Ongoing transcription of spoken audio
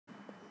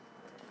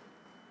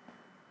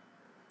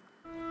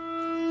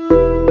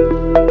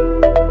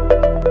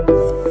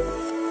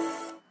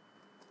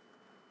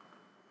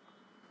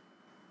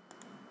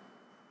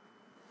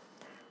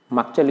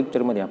मागच्या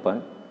लेक्चरमध्ये आपण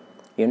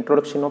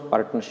introduction of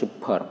partnership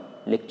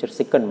firm lecture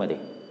सेकंडमध्ये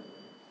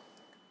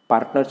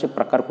पार्टनरचे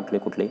प्रकार कुठले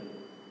कुठले,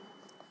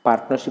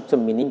 पार्टनरशिपचं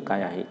मिनिंग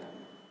काय आहे,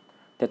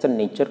 त्याचं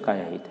नेचर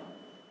काय आहेत,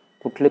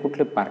 कुठले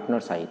कुठले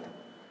पार्टनर्स आहेत,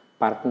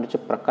 पार्टनरचे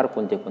प्रकार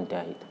कोणते कोणते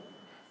आहेत,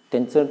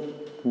 त्यांचं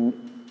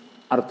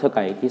अर्थ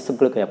काय हे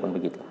सगळं काही आपण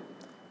बघितलं.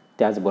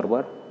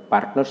 त्याचबरोबर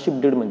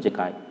पार्टनरशिप डीड म्हणजे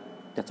काय,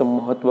 त्याचं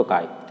महत्त्व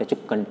काय, त्याचे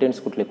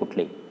कंटेंट्स कुठले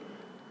कुठले,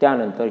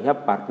 त्यानंतर ह्या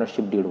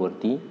पार्टनरशिप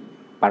डीडवरती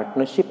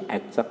पार्टनरशिप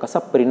ॲक्टचा कसा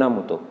परिणाम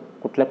होतो,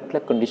 कुठल्या कुठल्या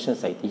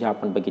कंडिशन्स आहेत ह्या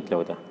आपण बघितल्या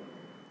होत्या.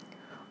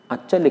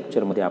 आजच्या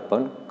लेक्चरमध्ये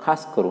आपण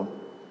खास करून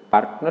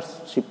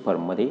पार्टनरशिप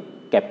फर्ममध्ये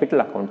कॅपिटल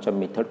अकाउंटच्या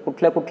मेथड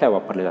कुठल्या कुठल्या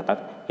वापरल्या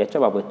जातात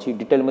याच्याबाबतची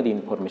डिटेलमध्ये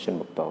इन्फॉर्मेशन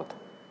बघतो आहोत.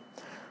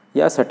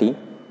 यासाठी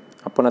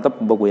आपण आता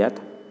बघूयात.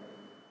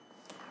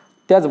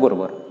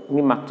 त्याचबरोबर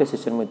मी मागच्या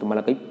सेशनमध्ये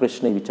तुम्हाला काही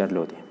प्रश्न विचारले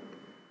होते.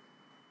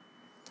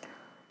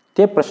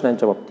 त्या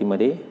प्रश्नांच्या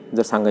बाबतीमध्ये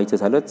जर सांगायचं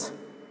झालंच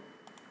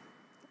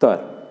तर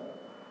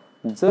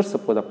जर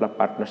सपोज आपला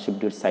पार्टनरशिप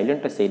डीड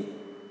सायलेंट असेल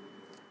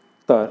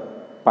तर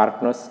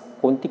पार्टनर्स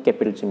कोणती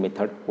कॅपिटलची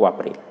मेथड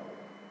वापरेल,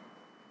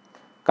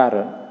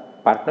 कारण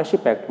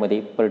पार्टनरशिप ॲक्टमध्ये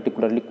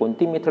पर्टिक्युलरली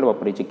कोणती मेथड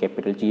वापरायची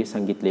कॅपिटलची हे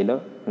सांगितलेलं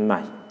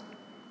नाही.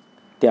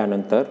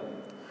 त्यानंतर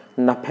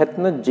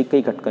नफ्यातनं जे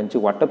काही घटकांची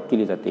वाटप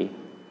केली जाते,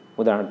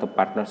 उदाहरणार्थ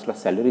पार्टनर्सला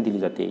सॅलरी दिली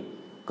जाते,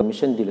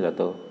 कमिशन दिलं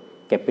जातं,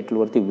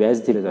 कॅपिटलवरती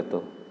व्याज दिलं जातं,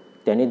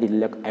 त्याने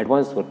दिलेल्या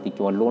ॲडव्हान्सवरती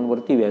किंवा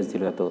लोनवरती व्याज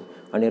दिलं जातं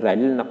आणि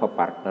राहिलेला नफा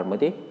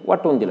पार्टनरमध्ये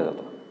वाटवून दिला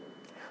जातो.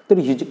 तर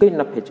ही जी काही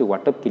नफ्याची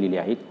वाटप केलेली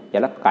आहेत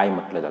याला काय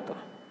म्हटलं जातं,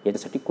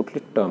 याच्यासाठी कुठली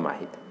टर्म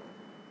आहेत,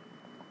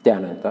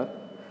 त्यानंतर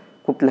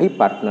कुठल्याही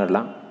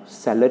पार्टनरला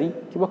सॅलरी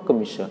किंवा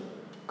कमिशन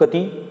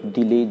कधी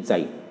दिले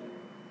जाईल.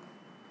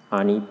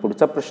 आणि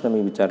पुढचा प्रश्न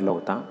मी विचारला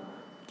होता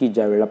की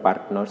ज्यावेळेला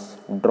पार्टनर्स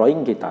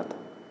ड्रॉईंग घेतात,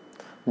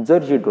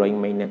 जर ही ड्रॉईंग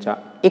महिन्याच्या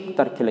 1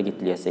 तारखेला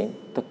घेतली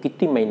असेल तर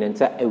किती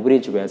महिन्यांचा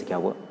ॲव्हरेज व्याज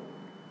घ्यावं,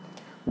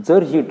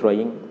 जर ही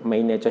ड्रॉईंग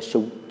महिन्याच्या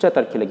शेवटच्या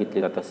तारखेला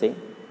घेतली जात असेल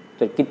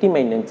तर किती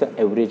महिन्यांचं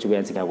ॲव्हरेज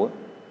व्याज घ्यावं,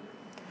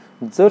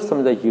 जर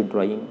समजा ही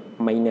ड्रॉईंग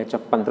महिन्याच्या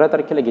 15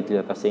 तारखेला घेतली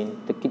जात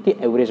असेल तर किती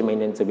ॲव्हरेज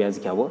महिन्यांचं व्याज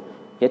घ्यावं,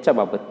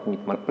 याच्याबाबत मी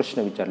तुम्हाला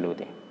प्रश्न विचारले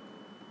होते.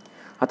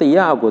 आता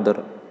या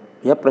अगोदर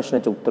या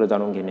प्रश्नाचे उत्तर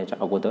जाणून घेण्याच्या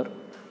अगोदर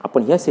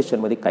आपण ह्या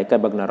सेशनमध्ये काय काय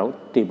बघणार आहोत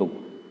ते बघू.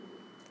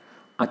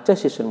 आजच्या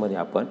सेशनमध्ये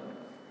आपण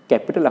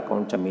कॅपिटल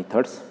अकाउंटच्या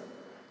मेथड्स,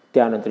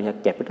 त्यानंतर ह्या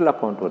कॅपिटल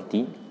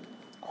अकाउंटवरती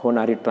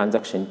होणारे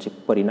ट्रान्झॅक्शनचे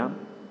परिणाम,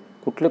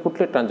 कुठले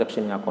कुठले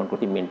ट्रान्झॅक्शन ह्या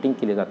अकाउंटवरती मेंटेन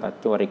केले जातात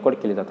किंवा रेकॉर्ड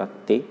केले जातात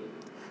ते,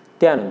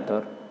 त्यानंतर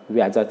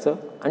व्याजाचं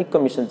आणि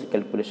कमिशनचं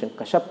कॅल्क्युलेशन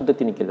कशा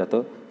पद्धतीने केलं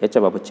जातं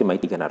याच्याबाबतची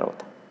माहिती घेणार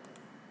आहोत.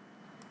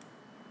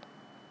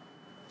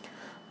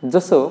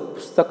 जसं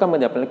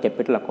पुस्तकामध्ये आपल्याला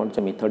कॅपिटल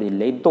अकाउंटच्या मेथड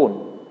दिलेले आहेत 2,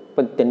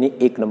 पण त्यांनी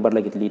 1 नंबरला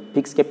घेतली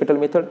फिक्स कॅपिटल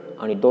मेथड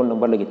आणि 2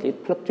 नंबरला घेतली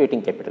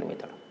फ्लक्च्युएटिंग कॅपिटल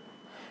मेथड.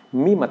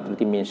 मी मात्र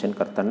ती मेन्शन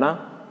करताना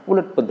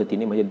उलट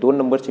पद्धतीने म्हणजे 2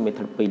 नंबरची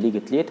मेथड पहिली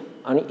घेतली आहेत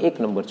आणि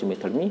 1 नंबरची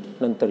मेथड मी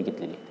नंतर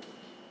घेतलेली आहे.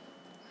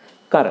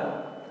 कारण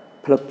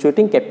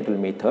फ्लक्च्युएटिंग कॅपिटल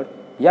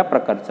मेथड या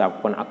प्रकारचं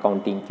आपण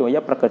अकाउंटिंग किंवा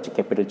या प्रकारची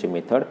कॅपिटलची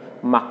मेथड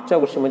मागच्या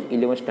वर्षी म्हणजे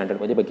 11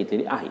 स्टँडर्डमध्ये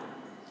बघितलेली आहे.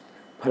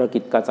 फरक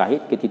इतकाच आहे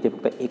की तिथे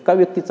फक्त एका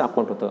व्यक्तीचं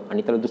अकाउंट होतं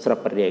आणि त्याला दुसरा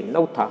पर्याय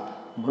नव्हता,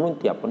 म्हणून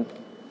ती आपण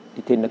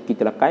तिथे नक्की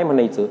त्याला काय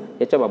म्हणायचं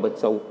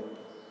याच्याबाबतचा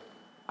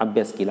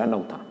अभ्यास केला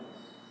नव्हता.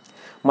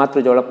 मात्र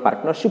ज्यावेळेला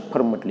पार्टनरशिप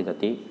फर्म म्हटली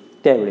जाते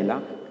त्यावेळेला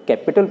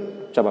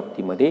कॅपिटलच्या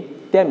बाबतीमध्ये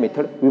त्या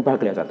मेथड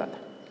विभागल्या जातात.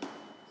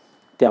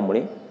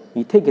 त्यामुळे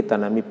इथे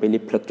घेताना मी पहिले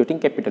फ्लक्च्युएटिंग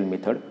कॅपिटल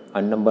मेथड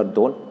आणि नंबर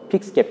 2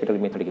 फिक्स कॅपिटल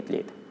मेथड घेतली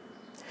आहेत.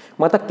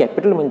 मग आता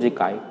कॅपिटल म्हणजे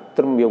काय,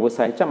 तर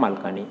व्यवसायाच्या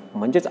मालकाने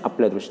म्हणजेच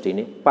आपल्या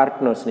दृष्टीने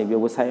पार्टनर्सने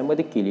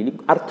व्यवसायामध्ये केलेली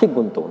आर्थिक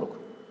गुंतवणूक,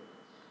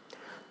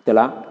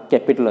 त्याला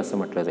कॅपिटल असं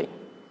म्हटलं जाईल.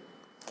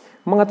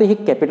 मग आता हे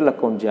कॅपिटल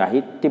अकाउंट जे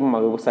आहेत ते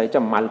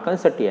व्यवसायाच्या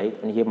मालकांसाठी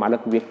आहेत आणि हे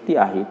मालक व्यक्ती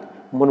आहेत,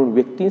 म्हणून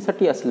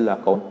व्यक्तींसाठी असलेलं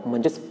अकाउंट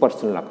म्हणजेच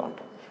पर्सनल अकाउंट,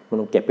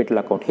 म्हणून कॅपिटल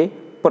अकाउंट हे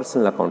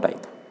पर्सनल अकाउंट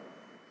आहेत.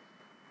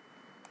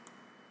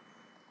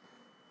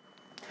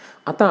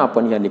 आता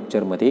आपण या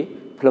लेक्चरमध्ये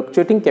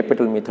फ्लक्च्युएटिंग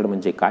कॅपिटल मेथड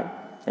म्हणजे काय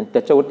आणि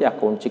त्याच्यावरती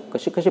अकाउंटचे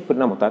कसे कसे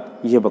परिणाम होतात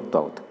हे बघतो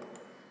आहोत.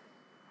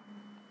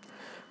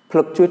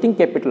 फ्लक्च्युएटिंग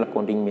कॅपिटल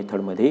अकाउंटिंग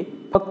मेथडमध्ये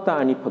फक्त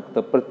आणि फक्त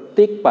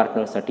प्रत्येक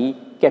पार्टनरसाठी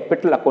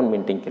कॅपिटल अकाउंट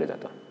मेंटेन केलं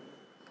जातं.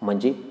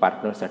 म्हणजे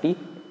पार्टनरसाठी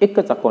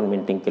एकच अकाउंट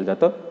मेंटेन केलं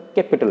जातं,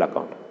 कॅपिटल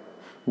अकाउंट.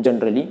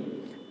 जनरली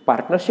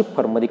पार्टनरशिप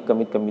फर्ममध्ये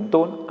कमीत कमी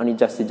 2 आणि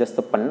जास्तीत जास्त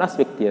 50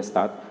 व्यक्ती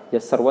असतात. या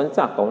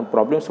सर्वांचं अकाउंट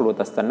प्रॉब्लेम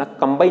सोडवत असताना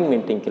कंबाईन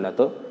मेंटेन केलं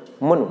जातं,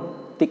 म्हणून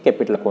ते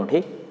कॅपिटल अकाउंट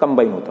हे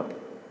कंबाईन होतं.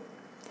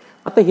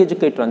 आता हे जे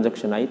काही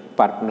ट्रान्झॅक्शन आहेत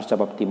पार्टनर्सच्या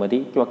बाबतीमध्ये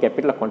किंवा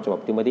कॅपिटल अकाउंटच्या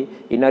बाबतीमध्ये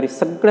येणारे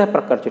सगळ्या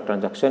प्रकारचे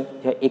ट्रान्झॅक्शन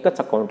ह्या एकाच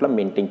अकाउंटला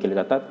मेंटेन केले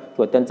जातात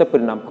किंवा त्यांचा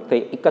परिणाम फक्त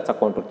एकाच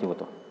अकाउंटवरती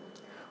होतो.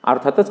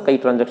 अर्थातच काही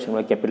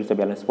ट्रान्झॅक्शनमुळे कॅपिटलचा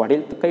बॅलन्स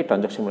वाढेल तर काही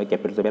ट्रान्झॅक्शनमुळे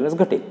कॅपिटलचा बॅलन्स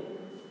घटेल.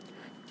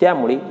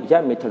 त्यामुळे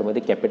या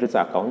मेथडमध्ये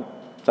कॅपिटलचा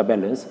अकाउंटचा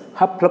बॅलन्स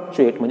हा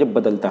फ्लक्च्युएट म्हणजे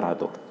बदलता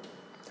राहतो.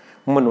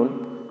 म्हणून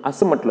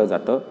असं म्हटलं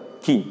जातं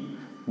की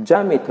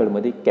ज्या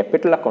मेथडमध्ये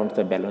कॅपिटल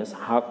अकाउंटचा बॅलन्स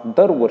हा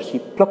दरवर्षी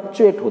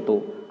फ्लक्च्युएट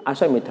होतो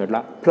अशा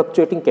मेथडला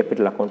फ्लक्च्युएटिंग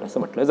कॅपिटल अकाउंट असं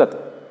म्हटलं जातं.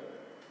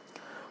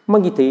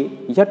 मग इथे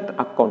या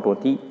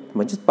अकाउंटवरती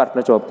म्हणजेच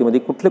पार्टनरच्या बाबतीमध्ये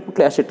कुठले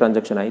कुठले असे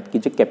ट्रान्झॅक्शन आहेत की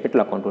जे कॅपिटल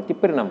अकाउंटवरती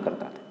परिणाम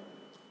करतात.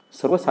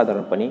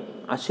 सर्वसाधारणपणे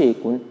असे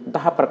एकूण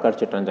 10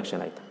 प्रकारचे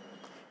ट्रान्झॅक्शन आहेत.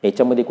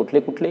 याच्यामध्ये कुठले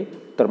कुठले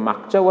तर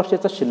मागच्या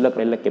वर्षाचा शिल्लक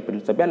राहिलेला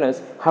कॅपिटलचा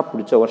बॅलन्स हा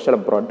पुढच्या वर्षाला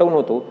ब्रॉड डाऊन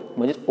होतो,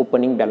 म्हणजेच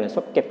opening balance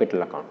of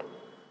capital account.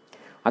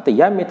 आता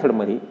या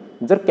मेथडमध्ये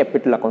जर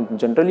कॅपिटल अकाउंट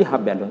जनरली हा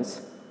बॅलन्स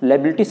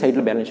लायबिलिटी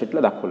साईडला बॅलन्स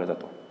शीटला दाखवला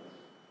जातो.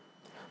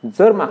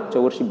 जर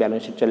मागच्या वर्षी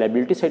बॅलन्स शीटच्या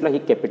लायबिलिटी साईडला ही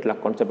कॅपिटल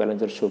अकाउंटचा बॅलन्स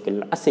जर शो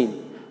केलेला असेल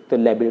तर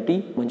लायबिलिटी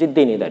म्हणजे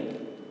देणेदारी.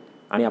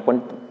 आणि आपण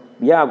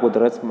या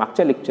अगोदरच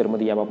मागच्या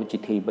लेक्चरमध्ये याबाबतची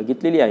थेरी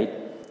बघितलेली आहे.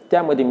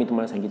 त्यामध्ये मी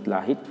तुम्हाला सांगितलं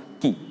आहे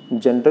की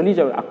जनरली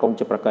ज्या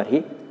अकाउंटचे प्रकार हे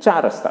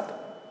 4 असतात: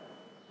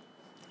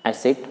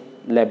 ॲसेट,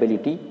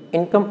 लायबिलिटी,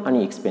 इन्कम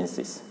आणि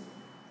एक्सपेन्सेस.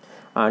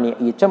 आणि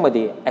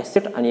याच्यामध्ये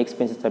ॲसेट आणि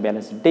एक्सपेन्सेसचा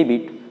बॅलन्स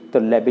डेबिट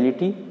तर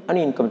लायबिलिटी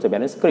आणि इन्कमचा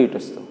बॅलन्स क्रेडिट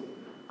असतो.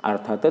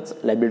 अर्थातच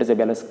लायबिलिटीचा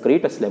बॅलन्स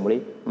क्रेडिट असल्यामुळे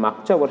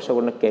मागच्या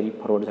वर्षावरनं कॅरी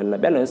फॉरवर्ड झालेला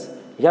बॅलन्स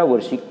ह्या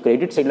वर्षी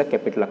क्रेडिट साईडला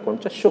कॅपिटल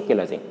अकाउंटच्या शो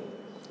केला जाईल.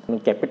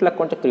 म्हणून कॅपिटल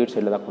अकाउंटच्या क्रेडिट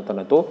साईडला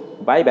दाखवताना तो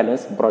बाय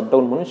बॅलन्स ब्रॉड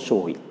डाऊन म्हणून शो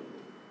होईल.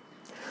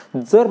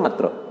 जर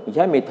मात्र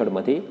ह्या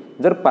मेथडमध्ये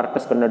जर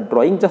पार्टनर्सकडनं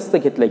ड्रॉईंग जास्त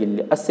घेतलं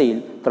गेलेले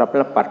असेल तर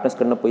आपल्याला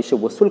पार्टनर्सकडनं पैसे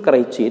वसूल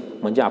करायचे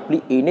आहेत, म्हणजे आपली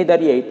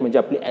येणेदारी आहेत, म्हणजे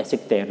आपली ॲसेट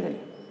तयार झाली.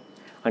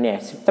 आणि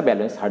ॲसेटचा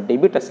बॅलन्स हा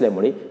डेबिट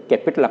असल्यामुळे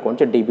कॅपिटल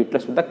अकाउंटच्या डेबिटला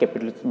सुद्धा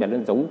कॅपिटलचा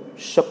बॅलन्स जाऊ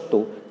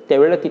शकतो.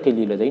 त्यावेळेला तिथे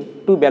लिहिलं जाईल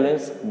टू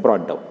बॅलन्स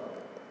ब्रॉड डाऊन.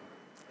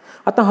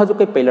 आता हा जो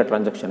काही पहिला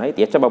ट्रान्झॅक्शन आहे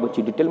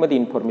याच्याबाबतची डिटेलमध्ये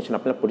इन्फॉर्मेशन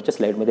आपल्याला पुढच्या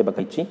स्लाईडमध्ये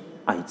बघायची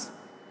आहेच.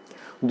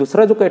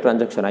 दुसरा जो काही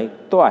ट्रान्झॅक्शन आहे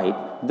तो आहे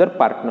जर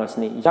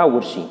पार्टनर्सने या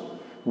वर्षी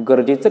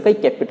गरजेचं काही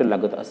कॅपिटल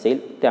लागत असेल,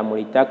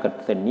 त्यामुळे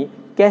त्याकरता त्यांनी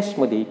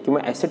कॅशमध्ये किंवा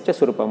ॲसेटच्या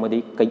स्वरूपामध्ये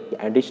काही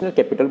ॲडिशनल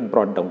कॅपिटल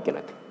ब्रॉड डाऊन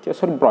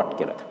केलं ब्रॉड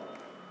केलं.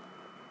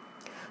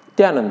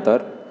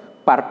 त्यानंतर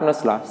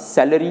पार्टनर्सला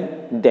सॅलरी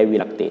द्यावी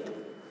लागते.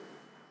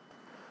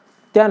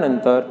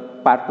 त्यानंतर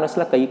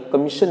पार्टनर्सला काही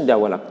कमिशन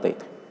द्यावं लागतं.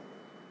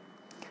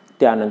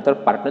 त्यानंतर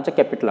पार्टनरच्या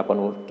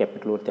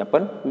कॅपिटलवरती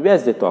आपण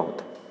व्याज देतो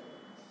आहोत.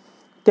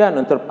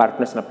 त्यानंतर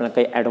पार्टनर्सने आपल्याला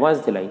काही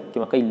ॲडव्हान्स दिला आहे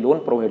किंवा काही लोन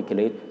प्रोव्हाइड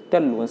केलं आहे, त्या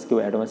लोन्स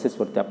किंवा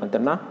ॲडव्हान्सेसवरती आपण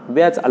त्यांना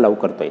व्याज अलाव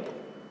करतो आहे.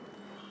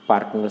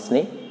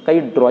 पार्टनर्सने काही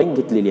ड्रॉईंग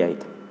घेतलेली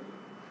आहेत.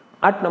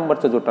 8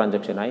 नंबरचा जो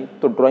ट्रान्झॅक्शन आहे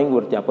तो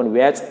ड्रॉईंगवरती आपण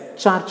व्याज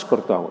चार्ज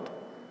करतो आहोत.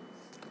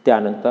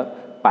 त्यानंतर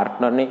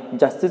पार्टनरने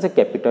जास्तीचं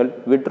कॅपिटल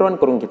विड्रॉन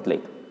करून घेतलं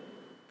आहे.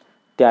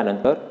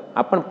 त्यानंतर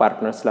आपण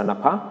पार्टनर्सला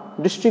नफा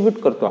डिस्ट्रीब्यूट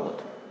करतो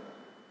आहोत.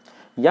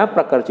 या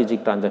प्रकारची जी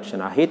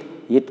ट्रान्झॅक्शन आहेत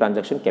हे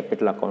ट्रान्झॅक्शन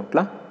कॅपिटल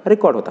अकाउंटला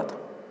रेकॉर्ड होतात.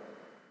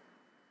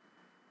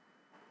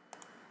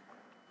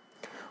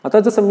 आता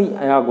जसं मी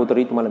या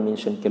अगोदरही तुम्हाला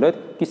मेन्शन केलं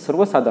की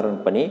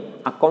सर्वसाधारणपणे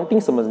अकाउंटिंग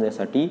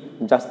समजण्यासाठी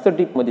जास्त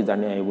डीपमध्ये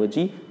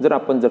जाण्याऐवजी जर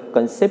आपण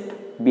कन्सेप्ट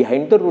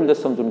बिहाइंड द रूल जर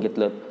समजून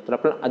घेतलं तर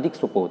आपल्याला अधिक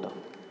सोपं होतं.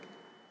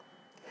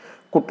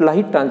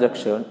 कुठलाही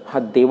ट्रान्झॅक्शन हा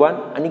देवाण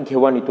आणि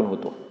घेवाणीतून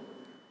होतो,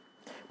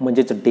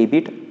 म्हणजेच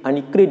डेबिट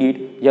आणि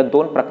क्रेडिट या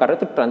 2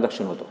 प्रकारात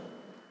ट्रान्झॅक्शन होतं.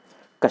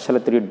 कशाला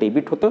तरी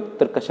डेबिट होतं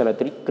तर कशाला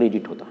तरी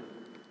क्रेडिट होतं.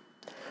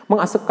 मग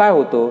असं काय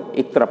होतं,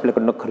 एकतर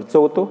आपल्याकडनं खर्च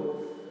होतो,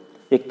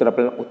 एकतर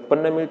आपल्याला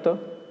उत्पन्न मिळतं,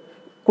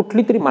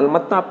 कुठली तरी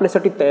मालमत्ता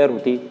आपल्यासाठी तयार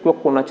होते किंवा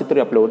कोणाची तरी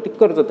आपल्यावरती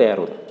कर्ज तयार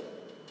होतं.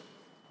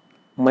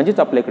 म्हणजेच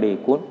आपल्याकडे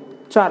एकूण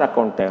 4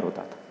 अकाउंट तयार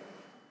होतात.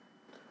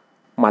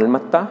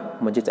 मालमत्ता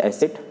म्हणजेच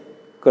ॲसेट,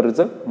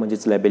 कर्ज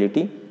म्हणजेच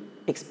लायबिलिटी,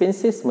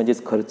 एक्सपेन्सेस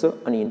म्हणजेच खर्च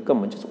आणि इन्कम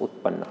म्हणजेच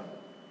उत्पन्न.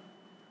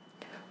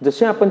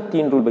 जसे आपण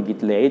 3 रूल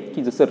बघितले आहेत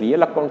की जसं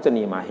रिअल अकाउंटचा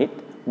नियम आहेत,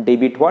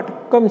 debit what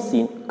comes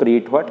in,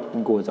 credit what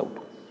goes out.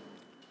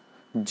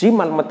 जी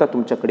मालमत्ता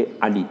तुमच्याकडे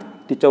आली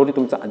तिच्यावरती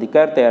तुमचा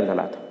अधिकार तयार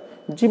झाला,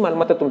 जी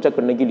मालमत्ता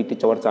तुमच्याकडनं गेली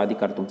तिच्यावरचा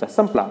अधिकार तुमचा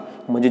संपला.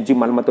 म्हणजे जी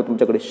मालमत्ता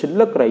तुमच्याकडे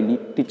शिल्लक राहिली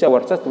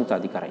तिच्यावरचाच तुमचा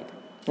अधिकार आहे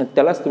आणि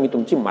त्यालाच तुम्ही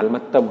तुमची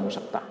मालमत्ता म्हणू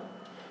शकता.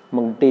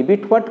 मग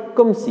डेबिट व्हॉट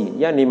कम्स इन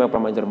या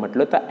नियमाप्रमाणे जर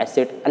म्हटलं तर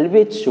asset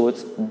always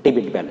shows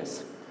debit balance,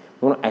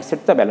 म्हणून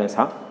ॲसेटचा बॅलन्स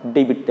हा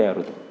डेबिट तयार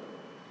होतो.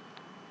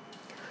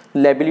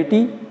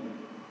 लायबिलिटी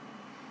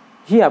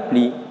ही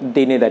आपली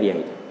देणेदारी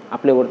आहे,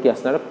 आपल्यावरती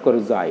असणारं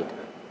कर्ज आहेत,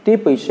 ते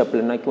पैसे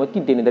आपल्याला किंवा ती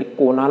देणेदारी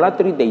कोणाला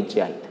तरी द्यायची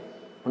आहेत,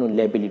 म्हणून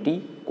लायबिलिटी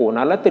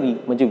कोणाला तरी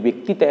म्हणजे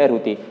व्यक्ती तयार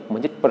होते,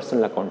 म्हणजे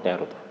पर्सनल अकाउंट तयार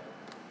होतं.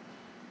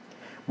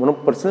 म्हणून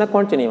पर्सनल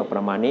अकाउंटच्या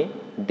नियमाप्रमाणे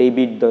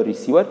debit the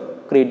receiver,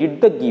 credit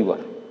the गिवर.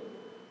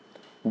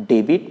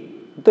 डेबिट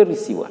द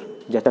रिसिवर,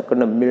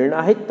 ज्याच्याकडनं मिळणं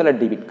आहे त्याला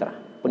डेबिट करा,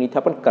 पण इथे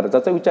आपण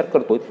कर्जाचा विचार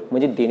करतोय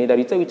म्हणजे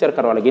देणेदारीचा विचार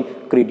करावा लागेल.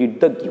 क्रेडिट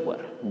द गिवर,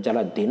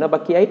 ज्याला देणं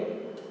बाकी आहे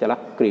त्याला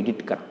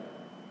क्रेडिट करा.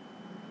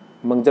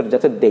 मग जर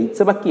ज्याचं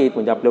द्यायचं बाकी आहे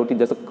म्हणजे आपल्यावरती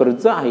ज्याचं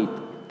कर्ज आहे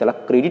त्याला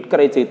क्रेडिट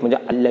करायचं आहे,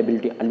 म्हणजे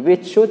liability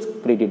always shows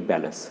credit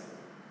balance.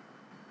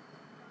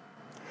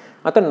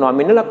 आता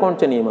नॉमिनल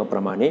अकाउंटच्या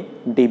नियमाप्रमाणे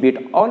debit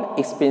all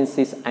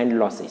expenses and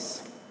losses.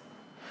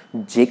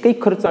 जे काही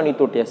खर्च आणि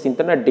तोटे असतील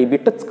त्यांना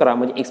डेबिटच करा,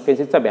 म्हणजे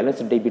एक्सपेन्सेसचा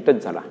बॅलन्स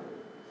डेबिटच झाला.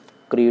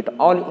 Credit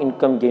all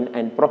income gain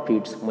and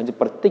profits, म्हणजे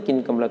प्रत्येक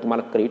इन्कमला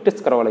तुम्हाला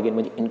क्रेडिटच करावं लागेल,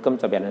 म्हणजे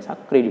इन्कमचा बॅलन्स हा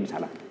क्रेडिट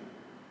झाला.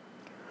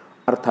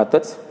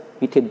 अर्थातच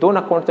इथे 2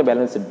 अकाउंटचा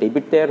बॅलन्स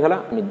डेबिट तयार झाला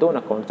आणि 2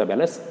 अकाउंटचा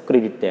बॅलन्स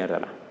क्रेडिट तयार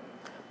झाला.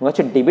 मग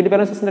असे डेबिट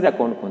बॅलन्स असणारे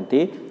अकाउंट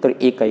कोणते, तर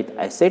एक आहेत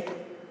ॲसेट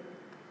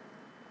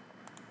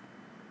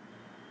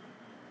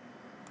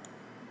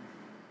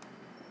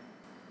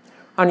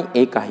आणि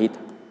एक आहेत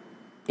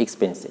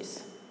एक्सपेन्सेस.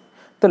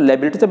 तर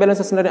लायबिलिटीचा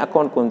बॅलन्स असणारे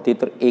अकाउंट कोणते,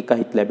 तर एक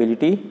आहेत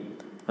लायबिलिटी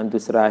आणि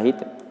दुसरं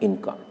आहेत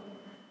इन्कम.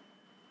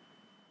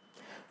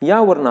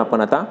 यावरून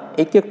आपण आता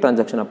एक एक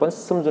ट्रान्झॅक्शन आपण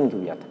समजून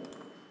घेऊयात.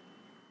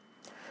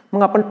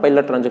 मग आपण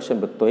पहिला ट्रान्झॅक्शन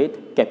बघतोय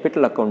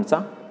कॅपिटल अकाउंटचा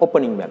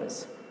ओपनिंग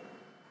बॅलन्स.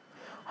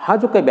 हा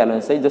जो काही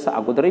बॅलन्स आहे, जसं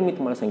अगोदरही मी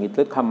तुम्हाला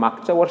सांगितलं, हा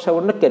मागच्या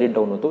वर्षावरनं कॅरीड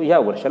डाऊन होतो, या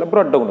वर्षाला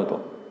ब्रॉड डाऊन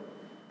होतो.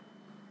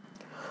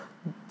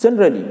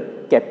 जनरली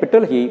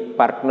कॅपिटल हे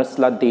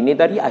पार्टनर्सला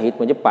देणेदारी आहेत,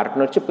 म्हणजे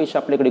पार्टनरचे पैसे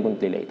आपल्याकडे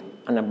गुंतलेले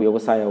आहेत आणि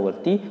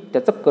व्यवसायावरती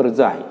त्याचं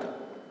कर्ज आहेत.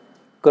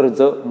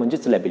 कर्ज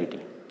म्हणजेच लायबिलिटी.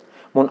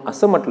 म्हणून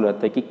असं म्हटलं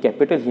जातं की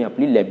कॅपिटल ही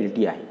आपली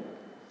लायबिलिटी आहे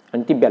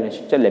आणि ती बॅलन्स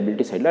शीटच्या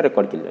लायबिलिटी साईडला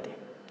रेकॉर्ड केली जाते.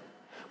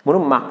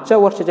 म्हणून मागच्या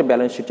वर्षाच्या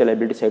बॅलन्स शीटच्या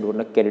लायबिलिटी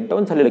साईडवरनं कॅरीड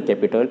डाऊन झालेलं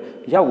कॅपिटल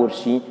या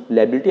वर्षी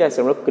लायबिलिटी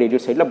असल्यामुळे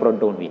क्रेडिट साईडला ब्रॉड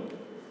डाऊन होईल.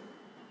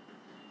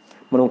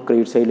 म्हणून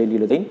क्रेडिट साईडला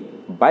लिहिलं जाईल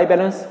बाय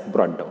बॅलन्स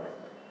ब्रॉड डाऊन,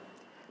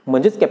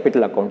 म्हणजेच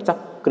कॅपिटल अकाउंटचा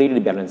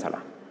क्रेडिट बॅलन्स आला.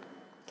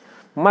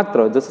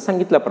 मात्र जसं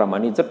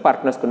सांगितल्याप्रमाणे जर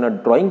पार्टनर्सकडनं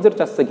ड्रॉइंग जर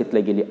जास्त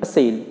घेतले गेले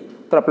असेल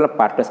तर आपल्याला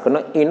पार्टनर्सकडनं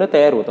येणं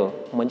तयार होतं,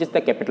 म्हणजेच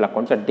त्या कॅपिटल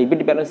अकाउंटचा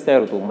डेबिट बॅलन्स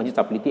तयार होतो, म्हणजेच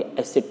आपली ती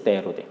ॲसेट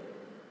तयार होते.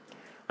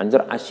 आणि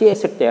जर अशी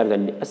ॲसेट तयार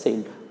झालेली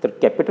असेल तर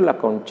कॅपिटल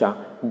अकाउंटच्या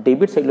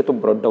डेबिट साईडला तो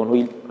ब्रॉड डाऊन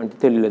होईल आणि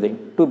तिथे लिहिलं जाईल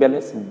टू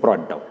बॅलन्स ब्रॉड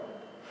डाऊन.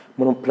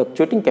 म्हणून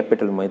फ्लक्च्युएटिंग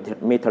कॅपिटल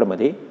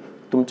मेथडमध्ये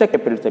तुमच्या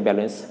कॅपिटलचा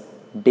बॅलन्स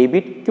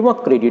डेबिट किंवा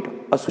क्रेडिट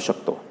असू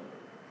शकतो.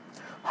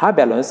 हा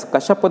बॅलन्स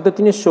कशा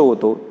पद्धतीने शो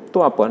होतो तो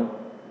आपण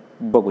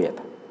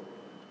बघूयात.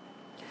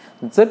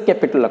 जर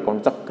कॅपिटल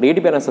अकाउंटचा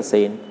क्रेडिट बॅलन्स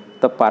असेल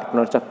तर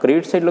पार्टनरच्या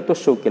क्रेडिट साईडला तो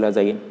शो केला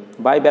जाईल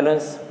बाय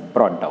बॅलन्स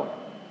ब्रॉड डाऊन.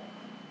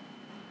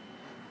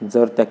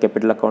 जर त्या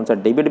कॅपिटल अकाउंटचा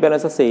डेबिट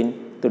बॅलन्स असेल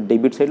तर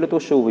डेबिट साईडला तो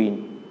शो होईल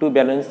टू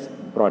बॅलन्स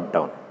ब्रॉड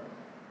डाऊन.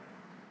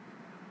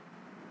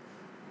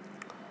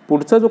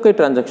 पुढचा जो काही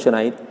ट्रान्झॅक्शन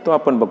आहे तो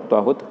आपण बघतो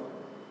आहोत.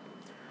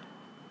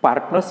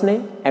 पार्टनर्सने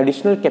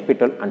ॲडिशनल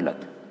कॅपिटल आणलं.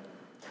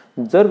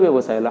 जर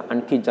व्यवसायाला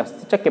आणखी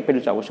जास्तीच्या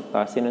कॅपिटलची आवश्यकता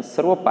असेल आणि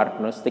सर्व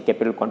पार्टनर्स ते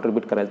कॅपिटल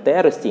कॉन्ट्रीब्यूट करायला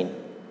तयार असतील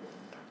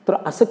तर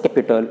असं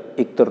कॅपिटल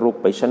एकतर रोख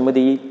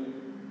पैशांमध्ये येईल,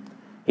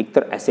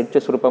 एकतर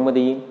ॲसेटच्या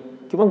स्वरूपामध्ये येईल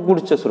किंवा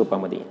गुड्सच्या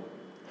स्वरूपामध्ये येईल.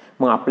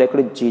 मग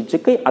आपल्याकडे जे जे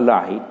काही आलं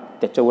आहे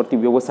त्याच्यावरती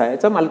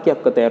व्यवसायाचा मालकी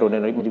हक्क तयार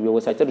होणार आहे, म्हणजे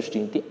व्यवसायाच्या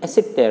दृष्टीने ती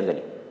ॲसेट तयार झाली.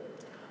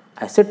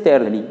 ॲसेट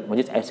तयार झाली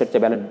म्हणजेच ॲसेटचा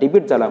बॅलन्स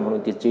डेबिट झाला, म्हणून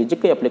ते जे जे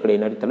काही आपल्याकडे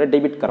येणार आहे त्याला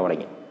डेबिट करावं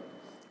लागेल.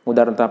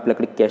 उदाहरणार्थ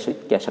आपल्याकडे कॅश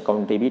आहे, कॅश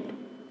अकाउंट डेबिट.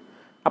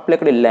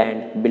 आपल्याकडे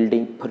लँड,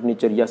 बिल्डिंग,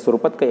 फर्निचर या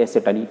स्वरूपात काही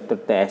ॲसेट आली तर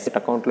त्या ॲसेट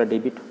अकाउंटला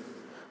डेबिट.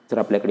 जर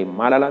आपल्याकडे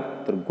माल आला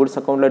तर गुड्स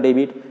अकाउंटला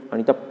डेबिट.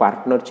 आणि त्या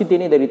पार्टनरची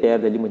देणेदारी तयार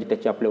झाली म्हणजे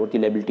त्याची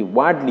आपल्यावरती लायबिलिटी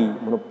वाढली,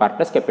 म्हणून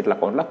पार्टनर्स कॅपिटल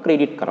अकाउंटला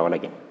क्रेडिट करावं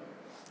लागेल,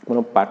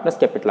 म्हणून पार्टनर्स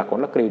कॅपिटल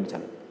अकाउंटला क्रेडिट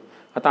झालं.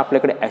 आता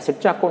आपल्याकडे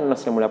ॲसेटचे अकाउंट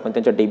नसल्यामुळे आपण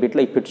त्यांच्या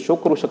डेबिटला इफेक्ट शो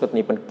करू शकत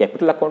नाही, पण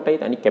कॅपिटल अकाउंट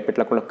आहेत आणि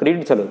कॅपिटल अकाउंटला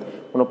क्रेडिट झालं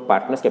म्हणून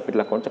पार्टनर्स कॅपिटल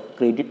अकाउंटच्या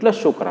क्रेडिटला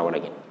शो करावं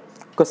लागेल.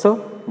 कसं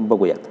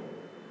बघूयात.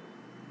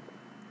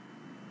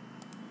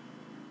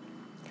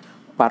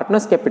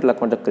 पार्टनर्स कॅपिटल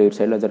अकाउंटच्या क्रेडिट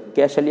साईडला जर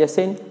कॅश आली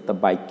असेल तर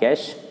बाय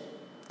कॅश,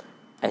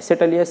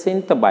 ॲसेट आली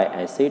असेल तर बाय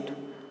ॲसेट,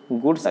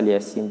 गुड्स आली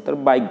असेल तर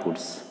बाय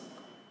गुड्स.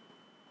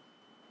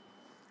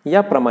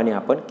 याप्रमाणे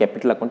आपण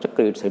कॅपिटल अकाउंटच्या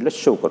क्रेडिट साईडला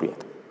शो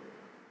करूयात.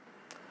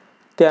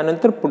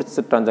 त्यानंतर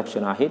पुढचं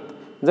ट्रान्झॅक्शन आहेत.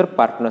 जर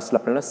पार्टनर्सला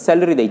आपल्याला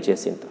सॅलरी द्यायची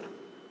असेल तर,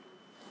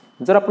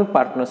 जर आपण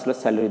पार्टनर्सला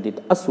सॅलरी देत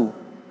असू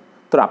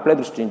तर आपल्या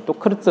दृष्टीने तो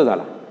खर्च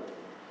झाला.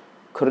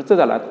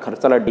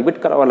 खर्चाला डेबिट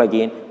करावा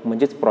लागेल,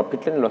 म्हणजेच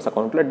प्रॉफिट अँड लॉस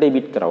अकाउंटला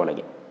डेबिट करावं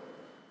लागेल,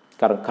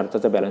 कारण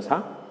खर्चाचा बॅलन्स हा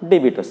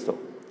डेबिट असतो.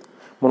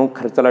 म्हणून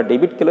खर्चाला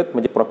डेबिट केलं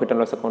म्हणजे प्रॉफिट अँड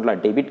लॉस अकाउंटला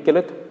डेबिट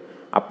केलं.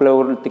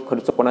 आपल्यावर ते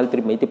खर्च कोणाला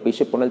तरी माहिती,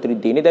 पैसे कोणाला तरी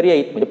देणेदारी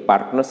आहेत म्हणजे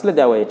पार्टनर्सला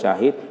द्यावायचे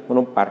आहेत,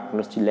 म्हणून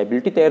पार्टनर्सची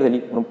लायबिलिटी तयार झाली,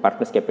 म्हणून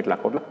पार्टनर्स कॅपिटल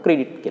अकाउंटला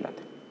क्रेडिट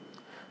केलात.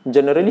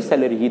 जनरली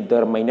सॅलरी ही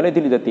दर महिन्याला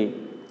दिली जाते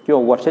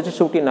किंवा वर्षाच्या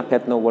शेवटी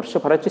नफ्यातनं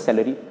वर्षभराची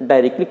सॅलरी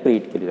डायरेक्टली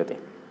क्रेडिट केली जाते,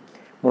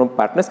 म्हणून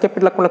पार्टनर्स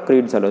कॅपिटल अकाउंटला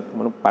क्रेडिट झालं.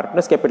 म्हणून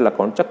पार्टनर्स कॅपिटल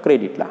अकाउंटच्या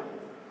क्रेडिटला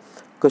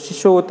कशी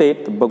शो होते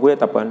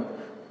बघूयात आपण.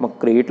 मग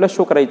क्रेडिटला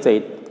शो करायचं आहे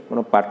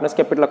म्हणून partners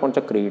capital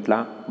अकाउंटच्या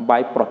क्रेडिटला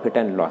by profit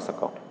and loss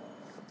account.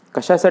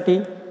 कशासाठी?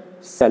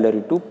 Salary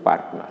to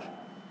partner.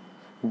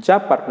 ज्या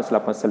पार्टनर्सला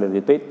आपण सॅलरी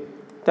देतोय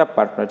त्या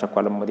पार्टनरच्या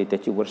कॉलममध्ये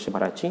त्याची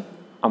वर्षभराची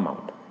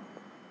अमाऊंट.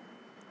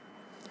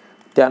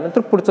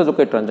 त्यानंतर पुढचा जो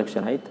काही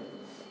ट्रान्झॅक्शन आहेत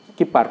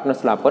की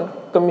पार्टनर्सला आपण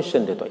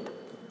कमिशन देतोय.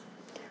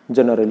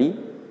 जनरली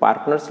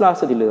पार्टनर्सला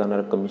असं दिलं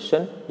जाणारं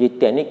कमिशन हे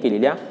त्याने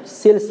केलेल्या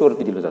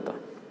सेल्सवरती दिलं जातं.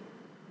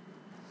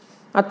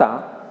 आता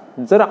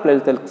जर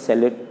आपल्याला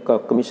त्याला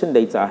कमिशन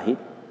द्यायचं आहे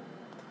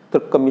तर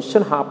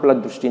कमिशन हा आपला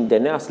दृष्टीने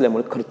देण्या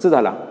असल्यामुळे खर्च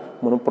झाला,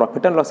 म्हणून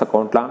प्रॉफिट अँड लॉस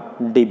अकाउंटला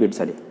डेबिट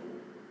झाले.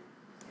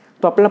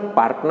 तो आपल्याला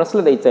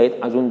पार्टनर्सला द्यायचा आहे,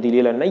 अजून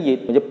दिलेला नाही आहेत,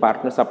 म्हणजे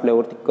पार्टनर्स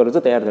आपल्यावरती कर्ज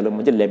तयार झालं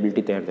म्हणजे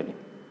लायबिलिटी तयार झाली.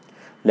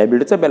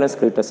 लायबिलिटीचा बॅलन्स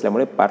क्रेडिट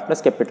असल्यामुळे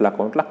पार्टनर्स कॅपिटल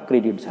अकाउंटला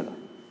क्रेडिट झालं,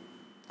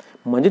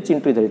 म्हणजेच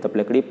एंट्री झाली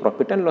आपल्याकडे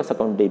profit and loss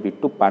account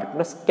debit to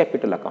partners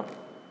capital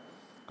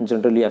account.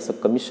 Generally असं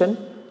कमिशन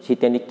हे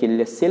त्यांनी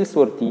केलेल्या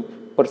सेल्सवरती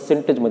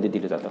पर्सेंटेजमध्ये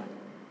दिलं जातं.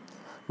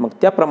 मग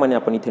त्याप्रमाणे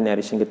आपण इथे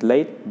नॅरेशन घेतलं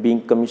आहे, Bing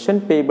commission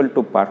payable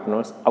to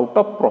partners out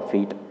of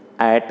profit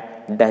at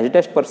dash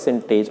dash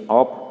percentage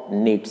of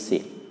net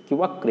sale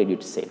किंवा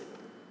क्रेडिट सेल.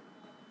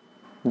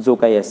 जो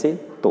काही असेल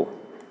तो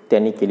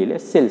त्यांनी केलेल्या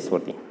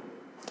सेल्सवरती.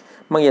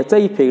 मग याचा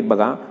इफेक्ट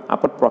बघा,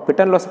 आपण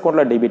प्रॉफिट अँड लॉस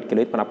अकाउंटला डेबिट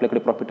केले, पण आपल्याकडे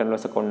प्रॉफिट अँड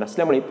लॉस अकाउंट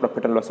नसल्यामुळे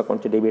प्रॉफिट अँड लॉस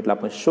अकाउंटच्या डेबिटला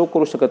आपण शो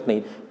करू शकत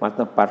नाही.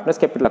 मात्र पार्टनर्स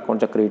कॅपिटल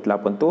अकाउंटच्या क्रेडिटला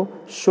आपण तो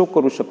शो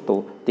करू शकतो.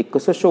 ते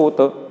कसं शो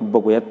होतं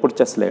बघूयात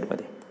पुढच्या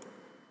स्लाईडमध्ये.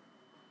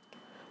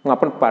 मग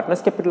आपण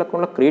पार्टनर्स कॅपिटल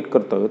अकाउंटला क्रिएट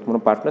करतो आहोत,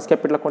 म्हणून partners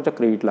capital अकाउंटच्या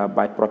क्रेडिटला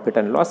by profit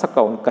and loss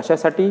account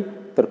कशासाठी,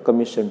 तर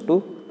कमिशन टू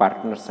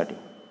पार्टनर्ससाठी.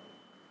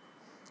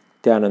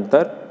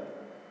 त्यानंतर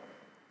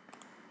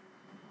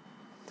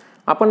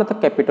आपण आता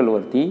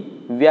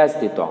कॅपिटलवरती व्याज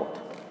देतो आहोत.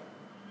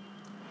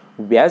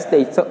 व्याज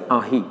द्यायचं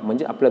आहे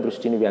म्हणजे आपल्या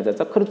दृष्टीने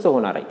व्याजाचा खर्च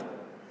होणार आहे.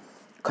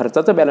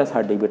 खर्चाचा बॅलन्स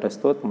हा डेबिट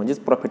असतो, म्हणजेच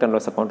प्रॉफिट अँड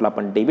लॉस अकाउंटला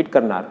आपण डेबिट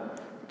करणार.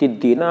 ते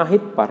देणं आहेत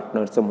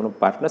पार्टनरचं, म्हणून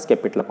पार्टनर्स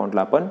कॅपिटल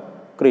अकाउंटला आपण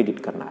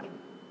क्रेडिट करणार.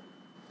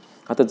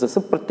 आता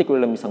जसं प्रत्येक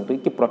वेळेला मी सांगतो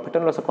की प्रॉफिट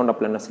अँड लॉस अकाउंट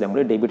आपल्याला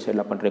नसल्यामुळे डेबिट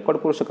साईडला आपण रेकॉर्ड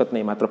करू शकत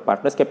नाही, मात्र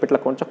पार्टनर्स कॅपिटल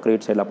अकाउंटच्या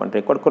क्रेडिट साईडला आपण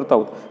रेकॉर्ड करतो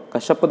आहोत.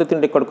 कशा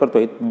पद्धतीने रेकॉर्ड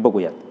करतोय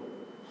बघूयात.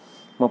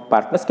 मग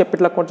partners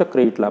capital अकाउंटच्या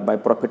क्रेडिटला by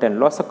profit and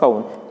loss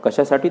account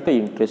कशासाठी, तर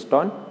इंटरेस्ट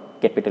ऑन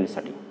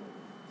कॅपिटलसाठी.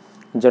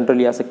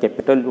 जनरली असं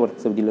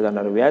कॅपिटलवरचं दिलं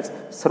जाणारं व्याज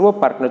सर्व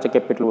पार्टनरच्या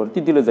कॅपिटलवरती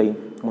दिलं जाईल,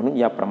 म्हणून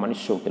याप्रमाणे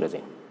शो केलं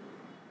जाईल.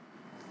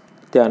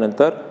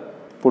 त्यानंतर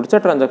पुढचं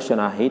ट्रान्झॅक्शन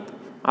आहेत,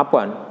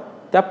 आपण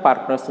त्या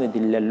पार्टनर्सने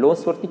दिलेल्या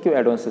लोन्सवरती किंवा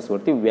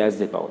ॲडव्हान्सेसवरती व्याज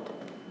देतो आहोत.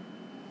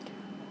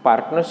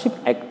 पार्टनरशिप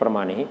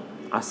ॲक्टप्रमाणे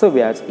असं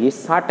व्याज हे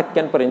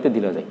 6%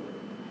 दिलं जाईल.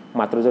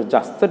 मात्र जर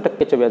जास्त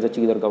टक्क्याच्या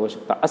व्याजाची जर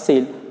आवश्यकता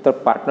असेल तर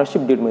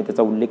पार्टनरशिप डीडमध्ये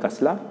त्याचा उल्लेख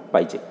असला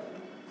पाहिजे.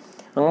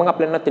 मग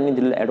आपल्याला त्यांनी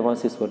दिलेल्या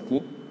ॲडव्हान्सेसवरती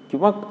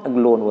किंवा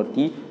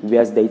लोनवरती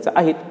व्याज द्यायचं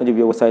आहेत, म्हणजे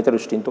व्यवसायाच्या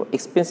दृष्टीने तो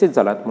एक्सपेन्सेस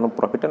झाला, म्हणून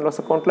प्रॉफिट अँड लॉस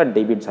अकाउंटला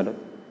डेबिट झालं.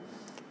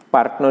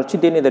 पार्टनरची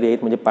देणेदारी आहेत,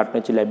 म्हणजे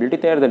पार्टनरची लायबिलिटी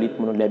तयार झाली,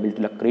 म्हणून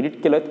लायबिलिटीला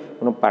क्रेडिट केलं,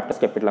 म्हणून पार्टनर्स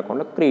कॅपिटल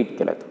अकाउंटला क्रेडिट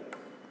केलं.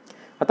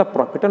 आता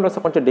प्रॉफिट अँड लॉस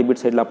अकाउंटच्या डेबिट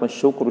साईडला आपण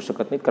शो करू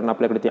शकत नाहीत, कारण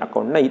आपल्याकडे ते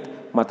अकाउंट नाहीत.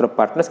 मात्र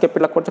पार्टनर्स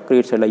कॅपिटल अकाउंटच्या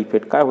क्रेडिट साईडला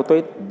इफेक्ट काय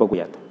होतोय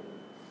बघूयात.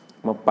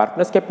 मग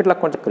partners capital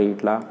अकाउंटच्या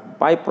क्रेडिटला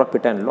by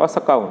profit and loss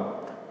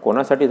account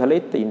कोणासाठी झाले,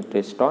 तर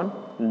इंटरेस्ट ऑन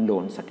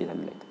लोनसाठी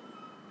झालेले आहेत.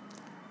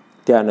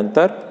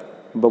 त्यानंतर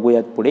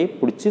बघूयात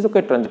पुढची जो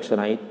काही ट्रान्झॅक्शन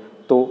आहे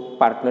तो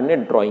पार्टनरने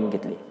ड्रॉइंग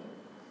घेतली.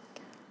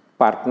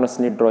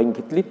 पार्टनर्सने ड्रॉइंग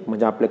घेतली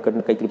म्हणजे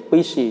आपल्याकडनं काहीतरी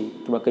पैसे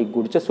किंवा काही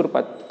गुडच्या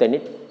स्वरूपात त्याने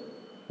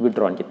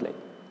विड्रॉन घेतलं आहे.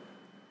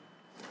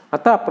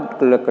 आता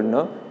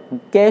आपल्याकडनं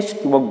कॅश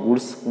किंवा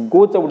गुड्स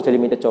गोच आऊट झाली,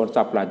 म्हणजे त्याच्यावरचा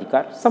आपला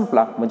अधिकार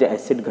संपला, म्हणजे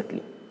ॲसेट घटली.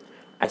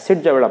 ॲसेट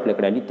ज्यावेळेला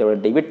आपल्याकडे आली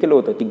त्यावेळेला डेबिट केलं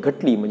होतं, ती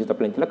घटली म्हणजे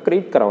आपल्याला तिला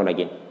क्रेडिट करावं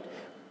लागेल.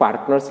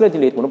 पार्टनर्सला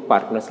दिलेत म्हणून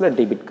पार्टनर्सला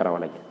डेबिट करावं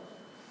लागेल.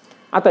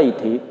 आता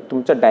इथे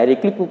तुमच्या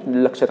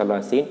डायरेक्टली लक्षात आलं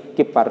असेल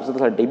की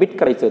पार्टनर्सला डेबिट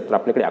करायचं तर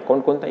आपल्याकडे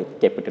अकाउंट कोणतं आहे,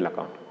 कॅपिटल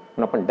अकाउंट.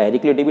 म्हणून आपण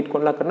डायरेक्टली डेबिट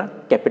कोणाला करणार,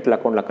 कॅपिटल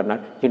अकाउंटला करणार.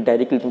 हे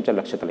डायरेक्टली तुमच्या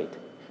लक्षात आलं.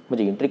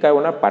 म्हणजे एंट्री काय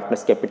होणार,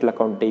 partners capital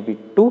account debit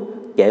to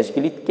cash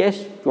गेलीत कॅश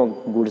किंवा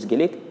गुड्स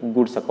गेलेत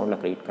गुड्स अकाउंटला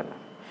क्रेडिट करणार.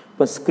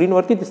 पण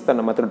स्क्रीनवरती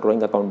दिसताना मात्र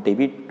drawing account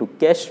debit to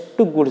cash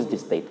to goods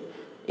दिसत आहेत.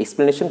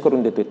 एक्सप्लेनेशन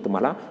करून देतोय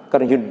तुम्हाला,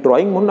 कारण ही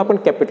ड्रॉइंग म्हणून आपण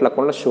कॅपिटल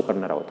अकाउंटला शो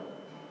करणार आहोत.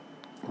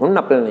 म्हणून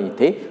आपल्याला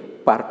इथे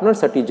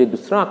पार्टनरसाठी जे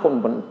दुसरं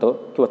अकाउंट बनतं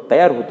किंवा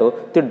तयार होतं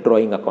ते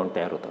ड्रॉइंग अकाउंट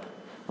तयार होतं.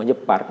 म्हणजे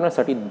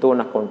पार्टनरसाठी 2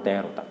 अकाउंट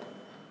तयार होतात,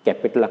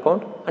 कॅपिटल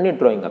अकाउंट आणि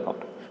ड्रॉइंग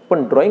अकाउंट.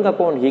 पण ड्रॉइंग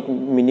अकाउंट हे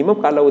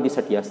मिनिमम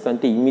कालावधीसाठी असतं आणि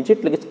ते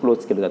इमिजिएट लगेच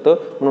क्लोज केलं जातं,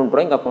 म्हणून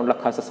ड्रॉइंग अकाउंटला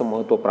खास असं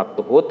महत्त्व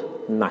प्राप्त होत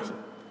नाही.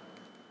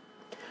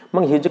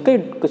 मग हे जे काही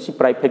कशी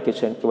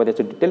प्रायफिकेशन किंवा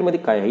त्याचं डिटेलमध्ये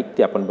काय आहे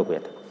ते आपण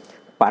बघूयात.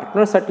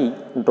 पार्टनरसाठी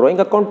ड्रॉइंग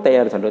अकाउंट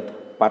तयार झालं,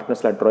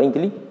 पार्टनर्सला ड्रॉइंग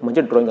दिली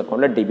म्हणजे ड्रॉइंग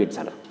अकाउंटला डेबिट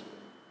झालं.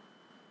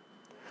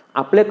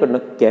 आपल्याकडनं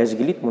कॅश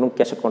गेलीत म्हणून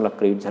कॅश अकाउंटला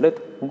क्रेडिट झालं,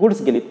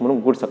 गुड्स गेलीत म्हणून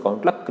गुड्स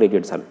अकाउंटला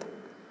क्रेडिट झालं.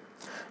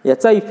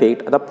 याचा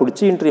इफेक्ट आता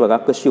पुढची एंट्री बघा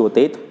कशी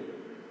होते.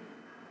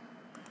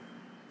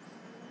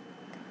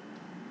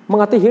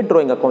 मग आता हे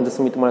ड्रॉइंग अकाउंट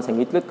जसं मी तुम्हाला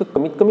सांगितलं की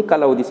कमीत कमी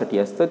कालावधीसाठी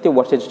असतं, ते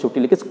वर्षाच्या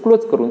शेवटी लगेच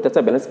क्लोज करून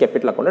त्याचा बॅलन्स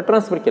कॅपिटल अकाउंटला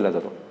ट्रान्सफर केला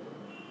जातो.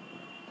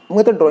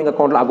 मग त्या ड्रॉइंग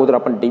अकाउंटला अगोदर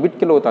आपण डेबिट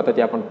केलं होतं, आता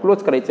ते आपण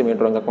क्लोज करायचं म्हणजे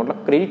ड्रॉइंग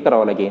अकाउंटला क्रेडिट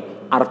करावं लागेल.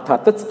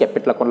 अर्थातच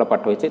कॅपिटल अकाउंटला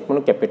पाठवायचे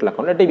म्हणून कॅपिटल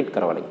अकाउंटला डेबिट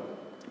करावं लागेल.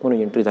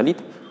 म्हणून एंट्री झाली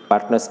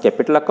partners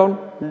capital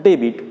account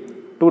debit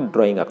to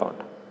drawing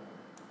account.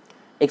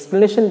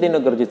 Explanation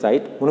देणं गरजेचं आहे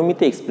म्हणून मी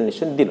ते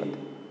एक्सप्लेनेशन दिलं.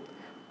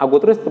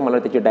 अगोदरच तुम्हाला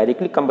त्याची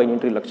डायरेक्टली कंबाईन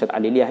एंट्री लक्षात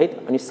आलेली आहेत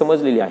आणि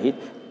समजलेली आहेत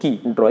की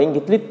ड्रॉइंग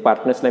घेतलीत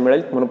पार्टनर्सला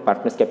मिळालीत म्हणून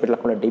पार्टनर्स कॅपिटल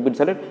अकाउंटला डेबिट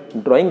झालं,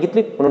 ड्रॉइंग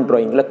घेतलीत म्हणून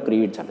ड्रॉइंगला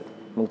क्रेडिट झालं.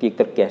 मग ती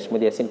एकतर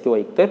कॅशमध्ये असेल किंवा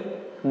एकतर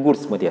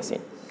गुड्समध्ये असेल.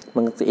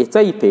 मग याचा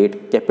इफेक्ट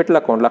कॅपिटल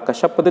अकाउंटला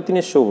कशा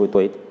पद्धतीने शो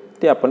होतोय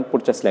ते आपण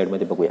पुढच्या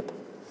स्लाईडमध्ये बघूयात.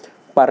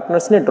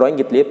 पार्टनर्सने ड्रॉइंग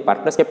घेतली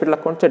पार्टनर्स कॅपिटल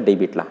अकाउंटच्या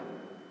डेबिटला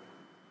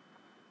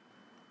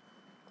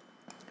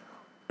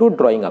टू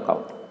ड्रॉइंग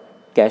अकाउंट.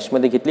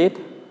 कॅशमध्ये घेतलीत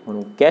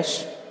म्हणून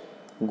कॅश,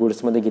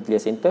 गुड्समध्ये घेतली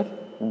असेल तर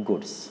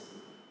गुड्स.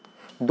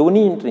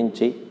 दोन्ही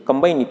एंट्रींचे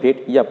कंबाईन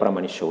इफेक्ट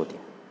याप्रमाणे शो होते.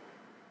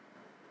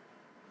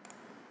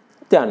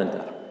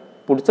 त्यानंतर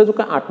पुढचा जो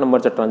काय 8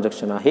 नंबरचा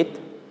ट्रान्झॅक्शन आहेत,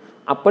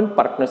 आपण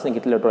पार्टनर्सने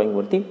घेतलेल्या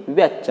ड्रॉइंगवरती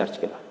व्याज चार्ज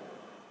केला.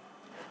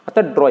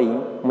 आता ड्रॉइंग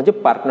म्हणजे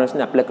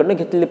पार्टनर्सने आपल्याकडनं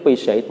घेतलेले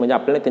पैसे आहेत, म्हणजे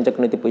आपल्याला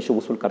त्यांच्याकडनं ते पैसे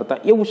वसूल करता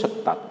येऊ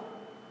शकतात,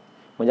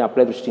 म्हणजे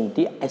आपल्या दृष्टीने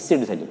ती ॲसेट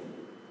झाली.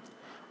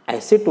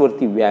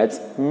 ॲसेटवरती व्याज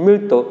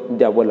मिळतं,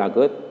 द्यावं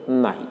लागत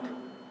नाहीत.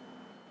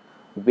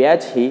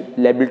 व्याज हे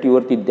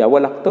लॅबिलिटीवरती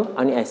द्यावं लागतं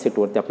आणि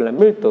ॲसेटवरती आपल्याला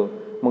मिळतं.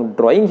 मग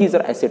ड्रॉइंग ही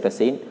जर ॲसेट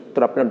असेल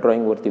तर आपल्याला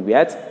ड्रॉइंगवरती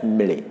व्याज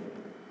मिळेल.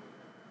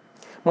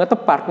 मग आता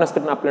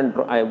पार्टनर्सकडनं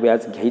आपल्याला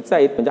व्याज घ्यायचं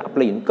आहे, म्हणजे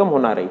आपलं इन्कम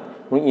होणार आहे.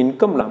 म्हणून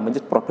इन्कमला म्हणजे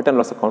प्रॉफिट अँड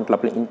लॉस अकाउंटला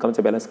आपल्या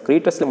इन्कमचा बॅलन्स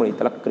क्रेडिट असल्यामुळे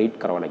त्याला क्रेडिट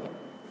करावं लागेल.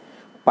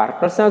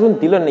 पार्टनर्सने अजून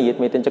दिलं नाही आहेत,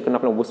 म्हणजे त्यांच्याकडनं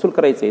आपल्याला वसूल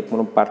करायचे आहेत,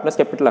 म्हणून पार्टनर्स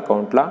कॅपिटल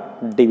अकाउंटला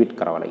डेबिट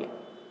करावं लागेल.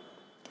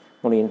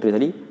 म्हणून एंट्री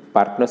झाली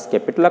partners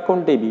capital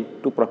account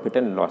debit to profit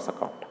and loss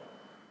account.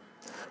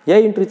 या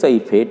एंट्रीचा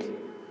इफेक्ट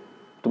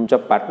तुमच्या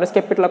पार्टनर्स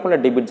कॅपिटल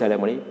अकाउंटला डेबिट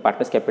झाल्यामुळे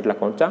पार्टनर्स कॅपिटल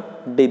अकाउंटच्या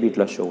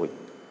डेबिटला शो होईल.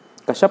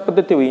 कशा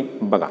पद्धती होईल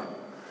बघा.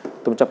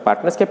 तुमच्या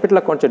पार्टनर्स कॅपिटल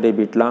अकाउंटच्या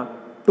डेबिटला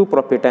to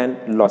profit and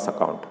loss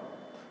account.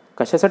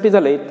 कशासाठी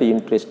झालं आहे ते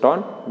इंटरेस्ट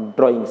ऑन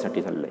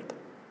ड्रॉइंगसाठी झालेलं आहे.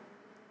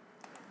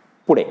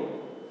 पुढे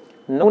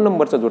 9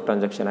 नंबरचा जो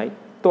ट्रान्झॅक्शन आहे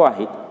तो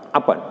आहे,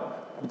 आपण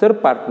जर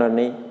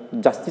पार्टनरने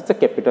जास्तीचं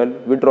कॅपिटल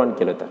विड्रॉन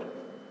केलं तर.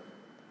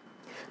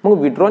 मग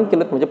विड्रॉन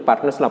केलं म्हणजे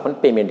पार्टनर्सला आपण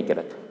पेमेंट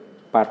केलं.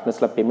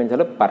 पार्टनर्सला पेमेंट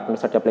झालं,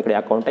 पार्टनर्ससाठी आपल्याकडे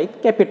अकाउंट आहे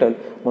कॅपिटल,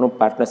 म्हणून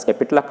पार्टनर्स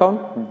कॅपिटल अकाउंट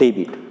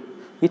डेबिट.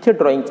 इथे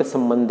ड्रॉइंगचा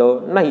संबंध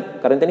नाही,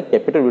 कारण त्यांनी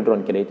कॅपिटल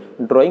विड्रॉन केले,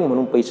 ड्रॉइंग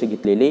म्हणून पैसे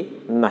घेतलेले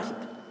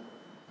नाहीत.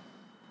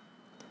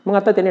 मग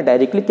आता त्याने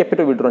डायरेक्टली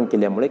कॅपिटल विड्रॉन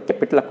केल्यामुळे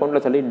कॅपिटल अकाउंटला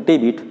झाले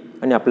डेबिट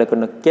आणि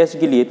आपल्याकडनं कॅश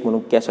गेली आहेत,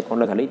 म्हणून कॅश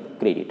अकाउंटला झाले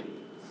क्रेडिट.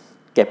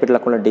 कॅपिटल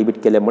अकाउंटला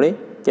डेबिट केल्यामुळे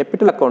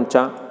कॅपिटल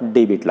अकाउंटच्या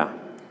डेबिटला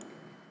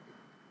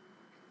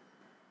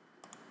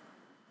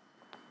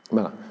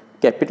बघा,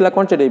 कॅपिटल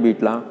अकाउंटच्या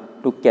डेबिटला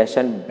to cash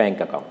and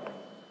bank account.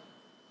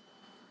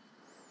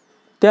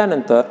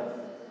 त्यानंतर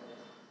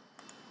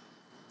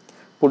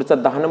पुढचा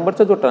 10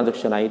 नंबरचा जो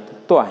ट्रान्झॅक्शन आहे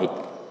तो आहे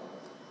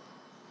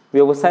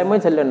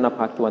व्यवसायामध्ये झालेला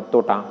नफा किंवा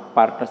तोटा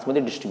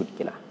पार्टनर्समध्ये डिस्ट्रीब्यूट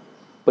केला.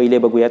 पहिले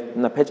बघूयात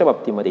नफ्याच्या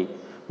बाबतीमध्ये.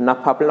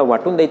 नफा आपल्याला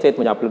वाटून द्यायचा आहे,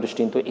 म्हणजे आपल्या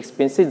दृष्टीने तो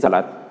एक्सपेन्सेस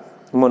झालात,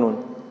 म्हणून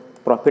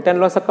profit and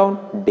loss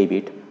account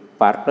debit.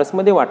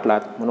 पार्टनर्समध्ये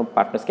वाटलात म्हणून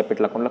पार्टनर्स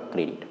कॅपिटल अकाउंटला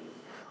क्रेडिट.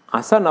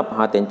 असा नफा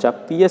हा त्यांच्या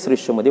PS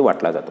रेशोमध्ये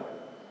वाटला जातो.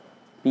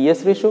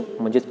 PS रेशो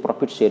म्हणजेच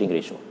प्रॉफिट शेअरिंग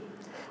रेशो.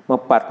 मग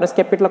पार्टनर्स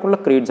कॅपिटल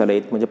अकाउंटला क्रेडिट झाले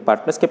आहेत, म्हणजे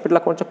पार्टनर्स कॅपिटल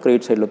अकाउंटच्या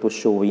क्रेडिट साईडला तो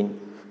शो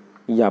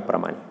होईल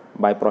याप्रमाणे.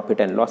 By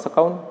profit and loss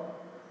account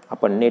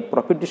आपण नेट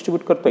प्रॉफिट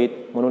डिस्ट्रीब्यूट करतोय,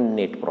 म्हणून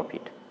नेट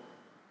प्रॉफिट.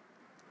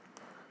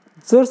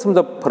 जर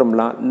समजा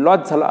फर्मला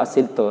लॉस झाला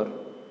असेल तर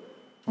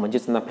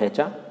म्हणजेच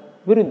नफ्याच्या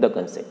विरुद्ध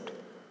कन्सेप्ट.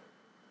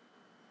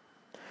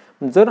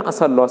 जर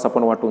असा लॉस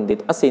आपण वाटून देत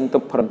असेल तर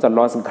फर्मचा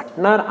लॉस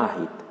घटणार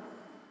आहेत,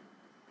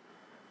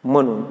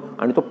 म्हणून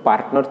आणि तो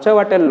पार्टनरच्या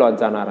वाट्याला लॉस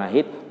जाणार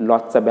आहेत.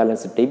 लॉसचा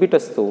बॅलन्स डेबिट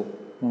असतो,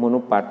 म्हणून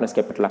पार्टनर्स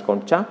कॅपिटल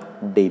अकाउंटच्या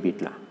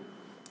डेबिटला.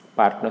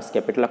 Partners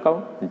capital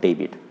account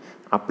debit.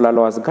 आपला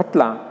लॉस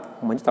घटला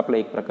म्हणजेच आपला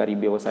एक प्रकारे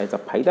व्यवसायाचा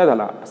फायदा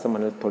झाला असं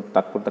म्हणायला थोडं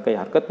तात्पुरतं काही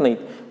हरकत नाही,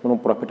 म्हणून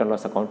प्रॉफिट अँड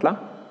लॉस अकाउंटला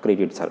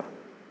क्रेडिट झाला.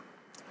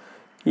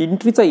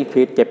 एंट्रीचा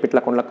इफेक्ट कॅपिटल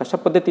अकाउंटला कशा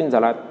पद्धतीने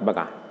झाला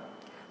बघा.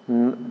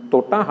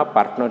 तोटा हा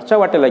पार्टनरच्या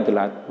वाट्याला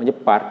गेला, म्हणजे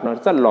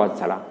पार्टनरचा लॉस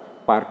झाला.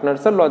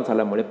 पार्टनरचा लॉस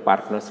झाल्यामुळे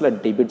पार्टनर्सला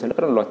डेबिट झालं,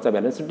 कारण लॉसचा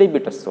बॅलन्स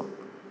डेबिट असतो,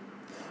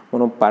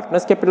 म्हणून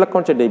पार्टनर्स कॅपिटल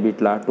अकाउंटच्या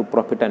डेबिटला to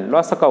profit and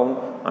loss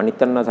account आणि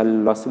त्यांना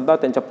झालेला लॉससुद्धा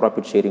त्यांच्या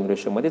प्रॉफिट शेअरिंग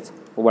रेशोमध्येच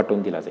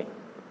वाटून दिला जाईल.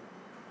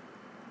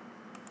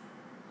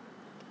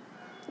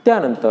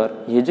 त्यानंतर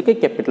हे जे काही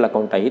कॅपिटल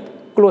अकाउंट आहेत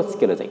क्लोज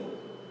केलं जाईल.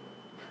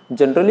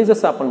 जनरली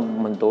जसं आपण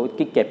म्हणतो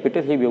की कॅपिटल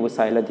हे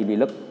व्यवसायाला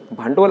दिलेलं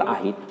भांडवल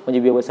आहे, म्हणजे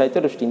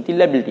व्यवसायाच्या दृष्टीने ती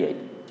लॅबिलिटी आहे.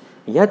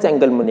 ह्याच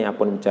अँगलमध्ये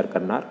आपण विचार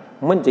करणार,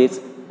 म्हणजेच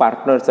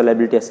पार्टनरचा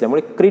लॅबिलिटी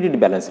असल्यामुळे क्रेडिट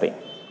बॅलन्स राहील,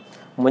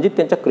 म्हणजे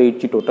त्यांच्या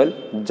क्रेडिटची टोटल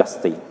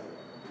जास्त येईल.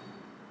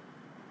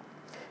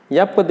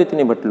 या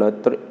पद्धतीने म्हटलं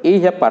तर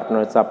ह्या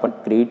पार्टनरचा आपण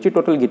क्रेडिटची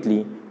टोटल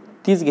घेतली,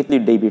 तीच घेतली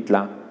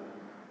डेबिटला,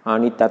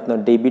 आणि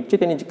त्यातनं डेबिटची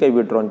त्यांनी जी काही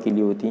विड्रॉन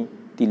केली होती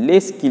ती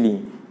लेस केली,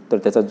 तर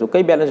त्याचा जो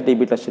काही बॅलन्स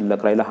डेबिटला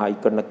शिल्लक राहिला हा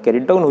इकडनं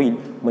कॅरीड डाऊन होईल,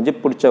 म्हणजे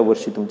पुढच्या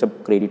वर्षी तुमच्या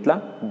क्रेडिटला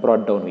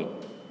ब्रॉड डाऊन होईल.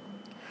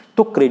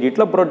 तो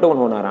क्रेडिटला ब्रॉड डाऊन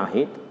होणार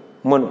आहे,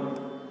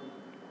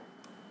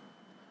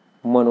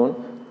 म्हणून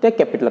त्या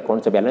कॅपिटल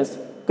अकाउंटचा बॅलन्स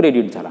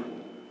क्रेडिट झाला,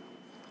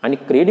 आणि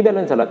क्रेडिट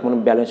बॅलन्स झाला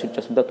म्हणून बॅलन्स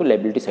शीटच्या सुद्धा तो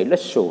लायबिलिटी साईडला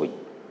शो होईल.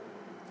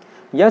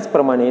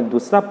 याचप्रमाणे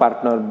दुसरा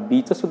पार्टनर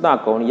बीचं सुद्धा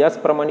अकाउंट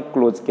याचप्रमाणे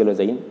क्लोज केलं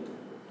जाईल.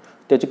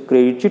 त्याची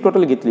क्रेडिटची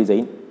टोटल घेतली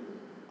जाईल,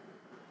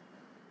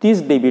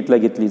 तीच डेबिटला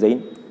घेतली जाईल.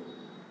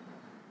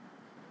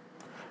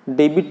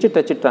 डेबिटचे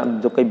त्याचे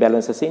जो काही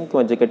बॅलन्स असेल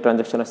किंवा जे काही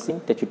ट्रान्झॅक्शन असतील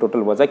त्याची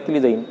टोटल वजा केली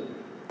जाईल.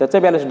 त्याचा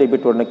बॅलन्स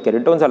डेबिटवरनं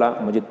कॅरीड डाऊन झाला,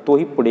 म्हणजे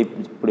तोही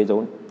पुढे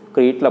जाऊन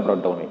क्रेडिटला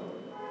ब्रॉड डाऊन होईल.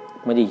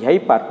 म्हणजे ह्याही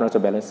पार्टनरचा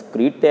बॅलन्स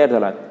क्रेडिट तयार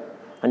झाला,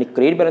 आणि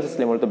क्रेडिट बॅलन्स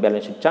असल्यामुळे तो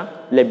बॅलन्स शीटच्या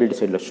लायबिलिटी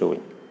साईडला शो होईल.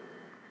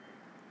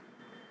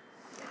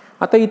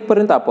 आता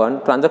इथपर्यंत आपण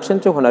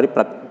ट्रान्झॅक्शनचे होणारे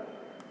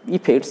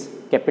इफेक्ट्स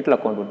कॅपिटल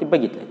अकाउंटवरती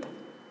बघितले आहेत.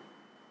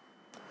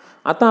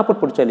 आता आपण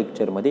पुढच्या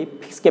लेक्चरमध्ये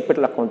फिक्स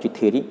कॅपिटल अकाउंटची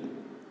थिअरी,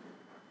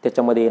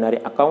 त्याच्यामध्ये येणारे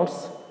अकाउंट्स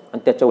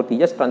आणि त्याच्यावरती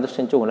याच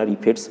ट्रान्झॅक्शनचे होणारे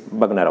इफेक्ट्स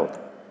बघणार आहोत.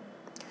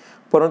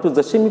 परंतु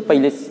जसे मी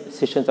पहिले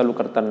सेशन चालू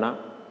करताना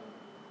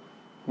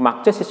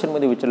मागच्या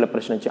सेशनमध्ये विचारलेल्या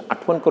प्रश्नांची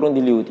आठवण करून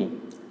दिली होती,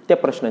 त्या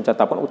प्रश्नांच्या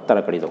आता आपण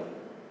उत्तराकडे जाऊ.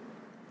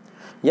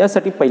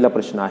 यासाठी पहिला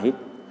प्रश्न आहे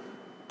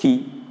की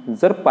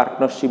जर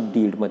पार्टनरशिप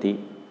डीडमध्ये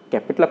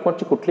कॅपिटल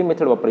अकाउंटची कुठली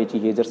मेथड वापरायची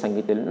हे जर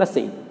सांगितलेलं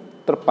नसेल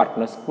तर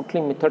पार्टनर्स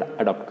कुठली मेथड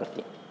अडॉप्ट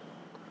करते.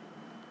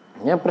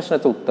 या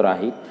प्रश्नाचं उत्तर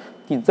आहे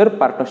की जर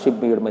पार्टनरशिप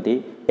डीडमध्ये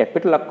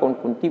कॅपिटल अकाउंट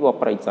कोणती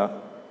वापरायचा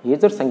हे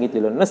जर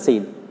सांगितलेलं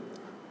नसेल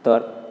तर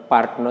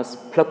पार्टनर्स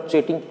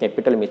फ्लक्च्युएटिंग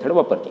कॅपिटल मेथड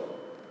वापरते,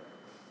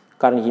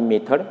 कारण ही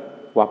मेथड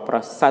वापरा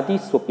साधी,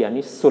 सोपी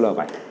आणि सुलभ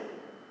आहे.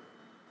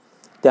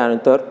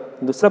 त्यानंतर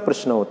दुसरा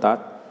प्रश्न होता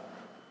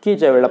की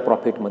ज्या वेळेला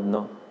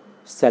प्रॉफिटमधनं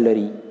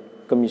सॅलरी,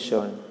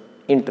 कमिशन,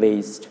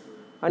 इंटरेस्ट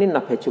आणि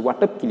नफ्याची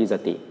वाटप केली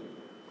जाते,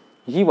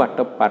 ही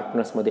वाटप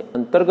पार्टनर्समध्ये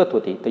अंतर्गत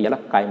होते, तर याला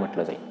काय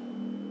म्हटलं जाईल?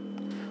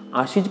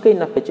 अशी जी काही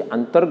नफ्याची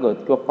अंतर्गत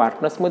किंवा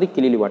पार्टनर्समध्ये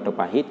केलेली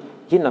वाटप आहेत,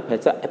 ही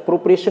नफ्याचं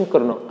ॲप्रोप्रिएशन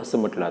करणं असं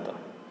म्हटलं जातं.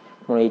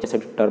 म्हणून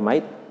याच्यासाठी टर्म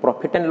आहेत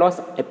प्रॉफिट अँड लॉस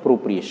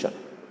ॲप्रोप्रिएशन.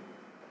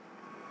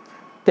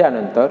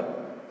 त्यानंतर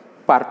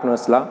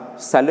पार्टनर्सला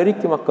सॅलरी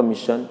किंवा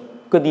कमिशन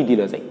कधी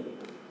दिलं जाईल,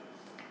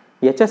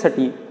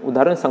 याच्यासाठी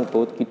उदाहरण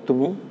सांगतो की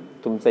तुम्ही,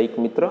 तुमचा एक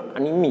मित्र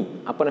आणि मी,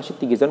 आपण असे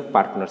तिघेजण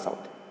पार्टनर्स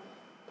आहोत.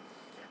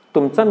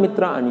 तुमचा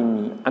मित्र आणि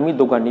मी, आम्ही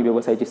दोघांनी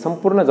व्यवसायाची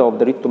संपूर्ण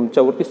जबाबदारी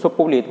तुमच्यावरती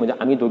सोपवली आहेत. म्हणजे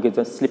आम्ही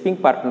दोघेजण स्लिपिंग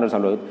पार्टनर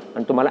झालो आहेत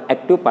आणि तुम्हाला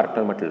ॲक्टिव्ह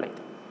पार्टनर म्हटलेलं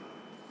आहे.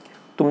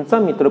 तुमचा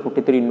मित्र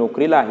कुठेतरी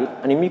नोकरीला आहे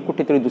आणि मी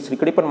कुठेतरी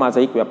दुसरीकडे पण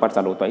माझा एक व्यापार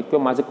चालवतो आहे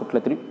किंवा माझा कुठला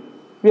तरी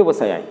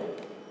व्यवसाय आहे.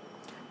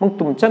 मग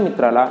तुमच्या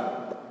मित्राला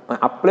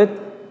आपल्या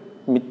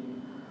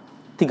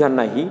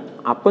तिघांनाही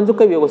आपण जो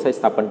काही व्यवसाय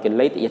स्थापन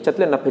केलेला आहे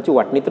याच्यातल्या नफ्याची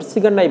वाटणी तर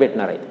तिघांनाही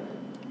भेटणार आहेत,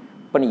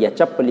 पण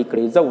याच्या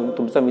पलीकडे जाऊन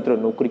तुमचा मित्र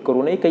नोकरी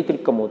करूनही काहीतरी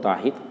कमवत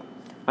आहेत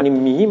आणि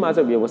मीही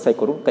माझा व्यवसाय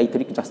करून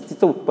काहीतरी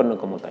जास्तीचं उत्पन्न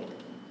कमवत आहे.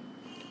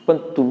 पण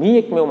तुम्ही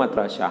एकमेव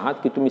मात्र असे आहात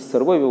की तुम्ही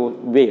सर्व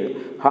वेळ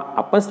हा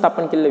आपण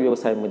स्थापन केलेल्या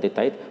व्यवसायामध्ये देत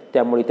आहेत,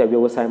 त्यामुळे त्या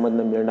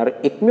व्यवसायामधून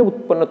मिळणारं एकमेव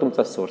उत्पन्न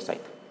तुमचा सोर्स आहे.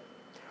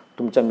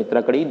 तुमच्या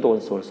मित्राकडेही 2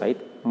 सोर्स आहेत,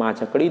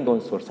 माझ्याकडेही 2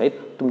 सोर्स आहेत,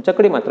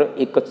 तुमच्याकडे मात्र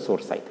एकच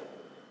सोर्स आहेत.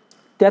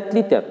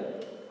 त्यातली त्यात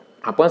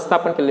आपण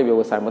स्थापन केलेल्या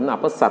व्यवसायामधून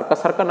आपण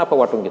सारखा नफा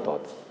वाटून घेतो आहोत.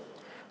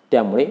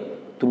 त्यामुळे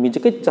तुम्ही जे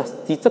काही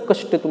जास्तीचं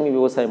कष्ट तुम्ही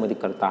व्यवसायामध्ये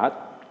करत आहात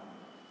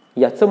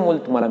याचं मोल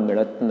तुम्हाला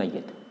मिळत नाही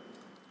आहेत.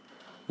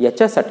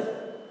 याच्यासाठी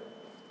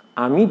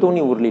आम्ही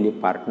दोन्ही उरलेले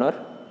पार्टनर,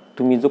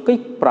 तुम्ही जो काही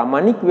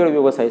प्रामाणिक वेळ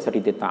व्यवसायासाठी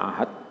देता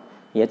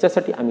आहात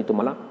याच्यासाठी आम्ही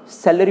तुम्हाला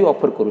सॅलरी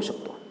ऑफर करू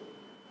शकतो.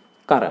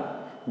 कारण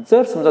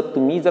जर समजा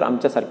तुम्ही जर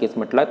आमच्यासारखेच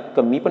म्हटलात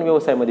की मी पण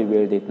व्यवसायामध्ये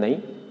वेळ देत नाही,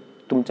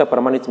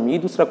 तुमच्याप्रमाणेच मी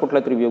दुसरा कुठला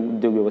तरी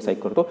उद्योग व्यवसाय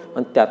करतो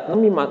आणि त्यातनं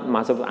मी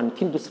माझं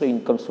आणखीन दुसरं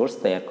इन्कम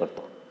सोर्स तयार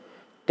करतो,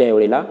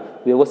 त्यावेळेला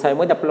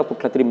व्यवसायामध्ये आपल्याला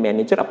कुठला तरी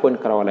मॅनेजर अपॉइंट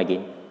करावा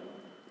लागेल,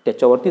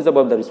 त्याच्यावरती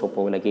जबाबदारी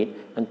सोपवावी लागेल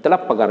आणि त्याला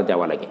पगार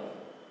द्यावा लागेल.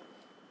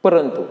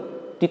 परंतु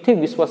तिथे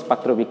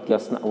विश्वासपात्र व्यक्ती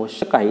असणं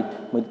आवश्यक आहे,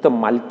 म्हणजे तिथं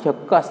मालकी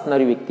हक्क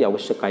असणारी व्यक्ती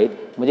आवश्यक आहेत,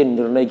 म्हणजे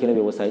निर्णय घेणं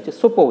व्यवसायाचे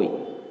सोपं होईल.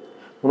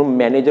 म्हणून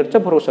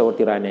मॅनेजरच्या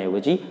भरोशावरती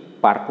राहण्याऐवजी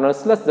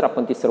पार्टनर्सलाच जर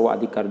आपण ते सर्व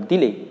अधिकार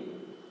दिले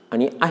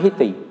आणि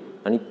आहेतही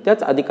आणि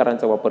त्याच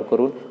अधिकारांचा वापर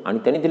करून आणि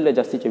त्याने दिलेल्या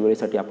जास्तीच्या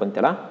वेळेसाठी आपण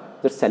त्याला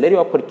जर सॅलरी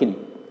ऑफर केली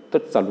तर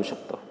चालू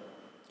शकतं.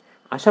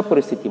 अशा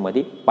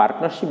परिस्थितीमध्ये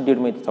पार्टनरशिप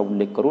डीडचा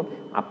उल्लेख करून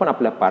आपण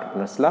आपल्या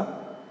पार्टनर्सला,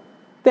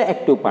 त्या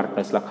ॲक्टिव्ह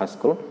पार्टनर्सला खास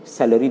करून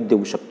सॅलरी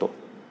देऊ शकतो.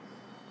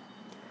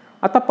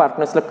 आता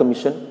पार्टनर्सला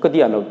कमिशन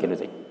कधी अलाउ केलं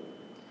जाईल?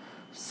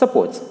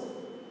 सपोज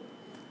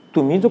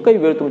तुम्ही जो काही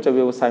वेळ तुमच्या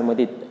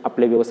व्यवसायामध्ये,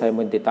 आपल्या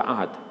व्यवसायामध्ये देता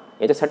आहात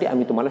याच्यासाठी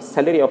आम्ही तुम्हाला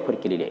सॅलरी ऑफर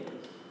केलेली आहे,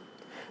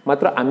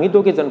 मात्र आम्ही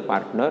दोघेजण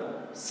पार्टनर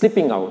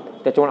स्लिपिंग आहोत,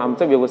 त्याच्यामुळे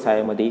आमच्या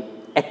व्यवसायामध्ये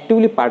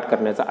ॲक्टिव्हली पार्ट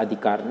करण्याचा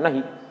अधिकार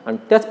नाही आणि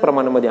त्याच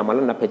प्रमाणामध्ये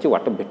आम्हाला नफ्याची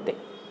वाटप भेटते.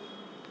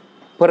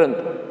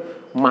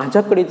 परंतु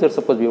माझ्याकडे जर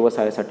सपोज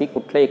व्यवसायासाठी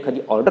कुठल्या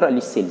एखादी ऑर्डर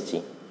आली सेलची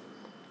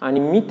आणि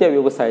मी त्या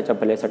व्यवसायाच्या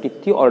भल्यासाठी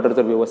ती ऑर्डर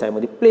जर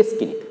व्यवसायामध्ये प्लेस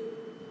केली,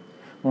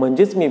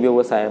 म्हणजेच मी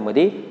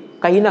व्यवसायामध्ये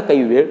काही ना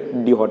काही वेळ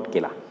डिहॉट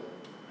केला,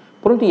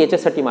 परंतु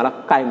याच्यासाठी मला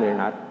काय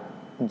मिळणार?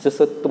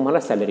 जसं तुम्हाला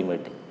सॅलरी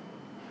मिळते.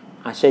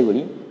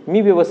 अशावेळी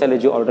मी व्यवसायाला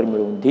जी ऑर्डर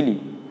मिळवून दिली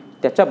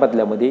त्याच्या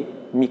बदल्यामध्ये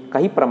मी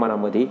काही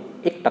प्रमाणामध्ये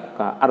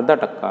 1%, अर्धा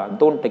टक्का,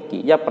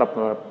 2% या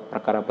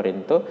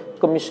प्रकारापर्यंत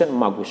कमिशन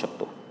मागू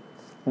शकतो,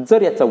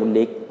 जर याचा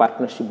उल्लेख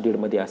पार्टनरशिप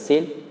डीडमध्ये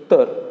असेल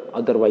तर,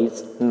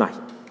 अदरवाईज नाही.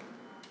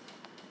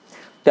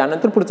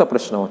 त्यानंतर पुढचा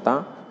प्रश्न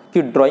होता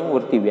की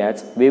ड्रॉइंगवरती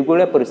व्याज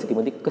वेगवेगळ्या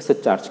परिस्थितीमध्ये कसं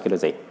चार्ज केलं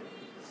जाईल.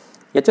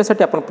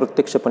 याच्यासाठी आपण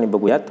प्रत्यक्षपणे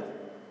बघूयात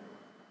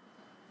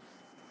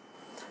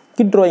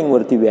की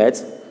ड्रॉइंगवरती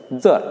व्याज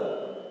जर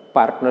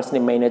पार्टनर्सने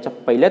महिन्याच्या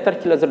 1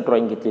 तारखेला जर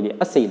ड्रॉइंग घेतलेली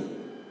असेल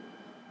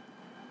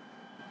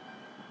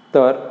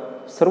तर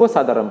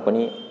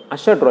सर्वसाधारणपणे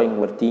अशा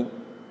ड्रॉइंगवरती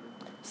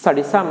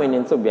 6.5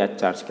 महिन्यांचं व्याज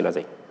चार्ज केलं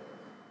जाईल.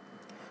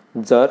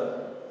 जर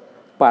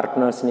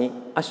पार्टनर्सने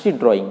अशी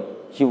ड्रॉइंग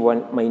ही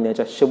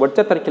महिन्याच्या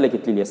शेवटच्या तारखेला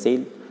घेतलेली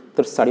असेल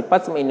तर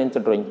 5.5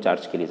 महिन्यांचं ड्रॉइंग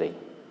चार्ज केली जाईल,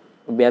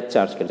 व्याज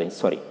चार्ज केलं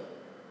जाईल.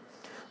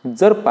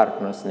 जर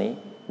पार्टनर्सने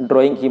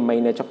ड्रॉइंग ही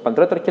महिन्याच्या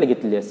 15 तारखेला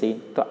घेतलेली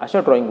असेल तर अशा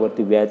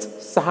ड्रॉइंगवरती व्याज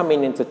 6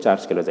 महिन्यांचं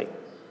चार्ज केलं जाईल.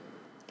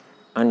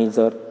 आणि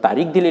जर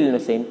तारीख दिलेली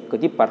नसेल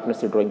कधी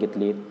पार्टनर्सची ड्रॉइंग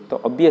घेतली तर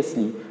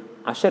ऑब्वियसली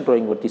अशा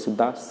ड्रॉइंगवरती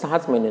सुद्धा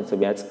 6 महिन्यांचं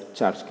व्याज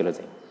चार्ज केलं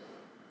जाईल.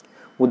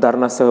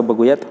 उदाहरणासह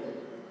बघूयात.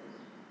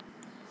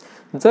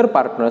 जर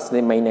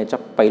पार्टनर्सने महिन्याच्या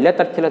 1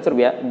 तारखेला जर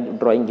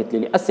ड्रॉइंग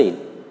घेतलेली असेल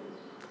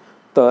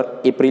तर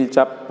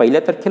एप्रिलच्या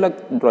 1 तारखेला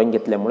ड्रॉइंग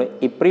घेतल्यामुळे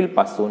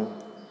एप्रिलपासून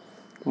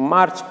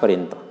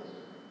मार्चपर्यंत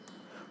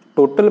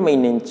टोटल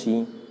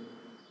महिन्यांची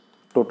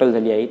टोटल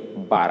झाली आहे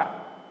 12.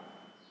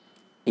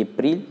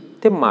 एप्रिल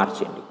ते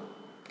मार्च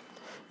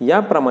एंडिंग.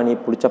 याप्रमाणे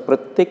पुढच्या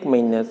प्रत्येक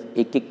महिन्यात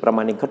एक एक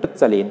प्रमाणे घटत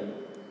चालेल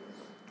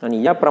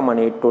आणि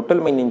याप्रमाणे टोटल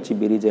महिन्यांची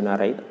बेरीज येणार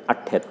आहेत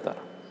 78.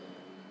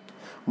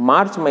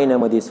 मार्च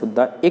महिन्यामध्ये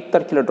सुद्धा 1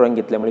 तारखेला ड्रॉइंग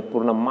घेतल्यामुळे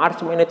पूर्ण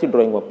मार्च महिन्याची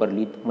ड्रॉइंग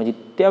वापरली म्हणजे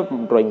त्या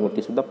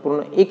ड्रॉइंगवरती सुद्धा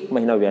पूर्ण 1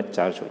 महिना व्याज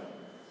चार्ज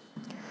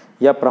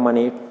होईल.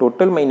 याप्रमाणे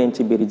टोटल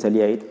महिन्यांची बेरीज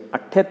झाली आहेत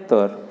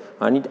 78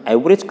 आणि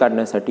ॲव्हरेज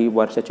काढण्यासाठी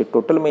वर्षाचे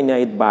टोटल महिने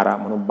आहेत 12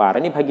 म्हणून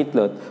 12ने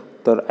भागितलं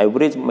तर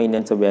ॲव्हरेज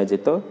महिन्यांचं व्याज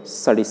येतं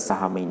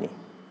 6.5 महिने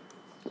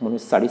म्हणून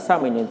 6.5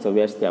 महिन्यांचं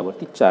व्याज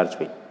त्यावरती चार्ज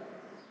होईल.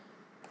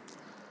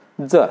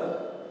 जर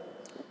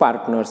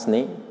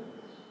पार्टनर्सने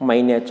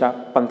महिन्याच्या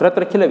 15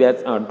 तारखेला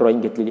व्याज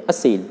ड्रॉइंग घेतलेली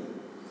असेल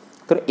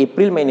तर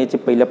एप्रिल महिन्याचे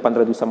पहिल्या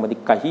 15 दिवसामध्ये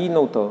काहीही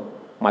नव्हतं,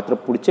 मात्र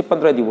पुढचे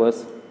 15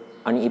 दिवस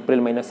आणि एप्रिल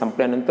महिना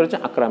संपल्यानंतरचे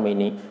 11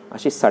 महिने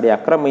असे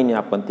 11.5 महिने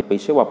आपण ते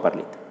पैसे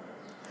वापरलेत.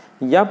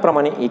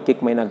 याप्रमाणे एक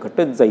एक महिना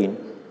घटत जाईल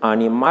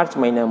आणि मार्च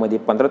महिन्यामध्ये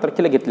 15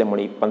 तारखेला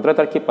घेतल्यामुळे 15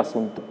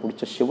 तारखेपासून तर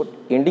पुढच्या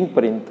शेवट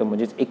एंडिंगपर्यंत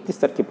म्हणजेच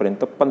 31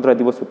 तारखेपर्यंत 15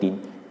 दिवस होतील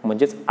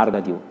म्हणजेच अर्धा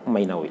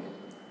महिना होईल.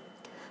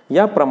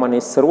 याप्रमाणे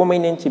सर्व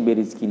महिन्यांची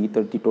बेरीज केली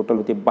तर ती टोटल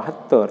होते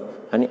 72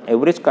 आणि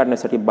ॲव्हरेज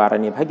काढण्यासाठी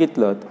 12ने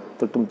भागितलं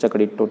तर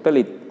तुमच्याकडे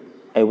टोटल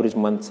ॲव्हरेज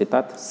मंथ्स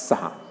येतात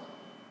 6.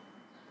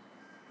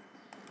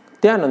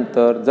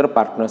 त्यानंतर जर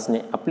पार्टनर्सने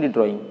आपली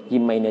ड्रॉइंग ही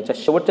महिन्याच्या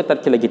शेवटच्या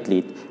तारखेला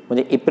घेतलीत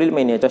म्हणजे एप्रिल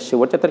महिन्याच्या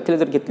शेवटच्या तारखेला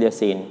जर घेतली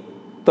असेल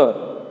तर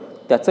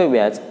त्याचं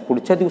व्याज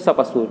पुढच्या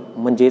दिवसापासून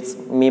म्हणजेच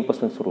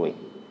मेपासून सुरू होईल.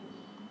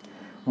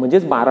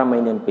 म्हणजेच 12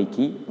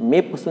 महिन्यांपैकी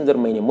मेपासून जर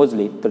महिने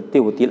मोजले तर ते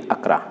होतील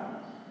 11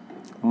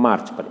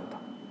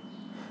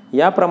 मार्चपर्यंत.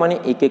 याप्रमाणे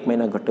एक एक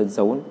महिना घटत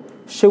जाऊन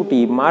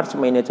शेवटी मार्च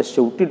महिन्याच्या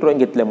शेवटी ड्रॉइंग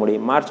घेतल्यामुळे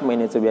मार्च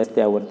महिन्याचं व्याज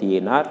त्यावरती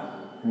येणार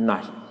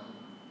नाही.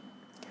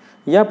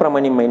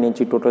 याप्रमाणे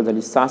महिन्यांची टोटल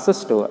झाली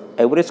 66.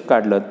 ॲव्हरेज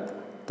काढलं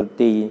तर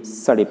ते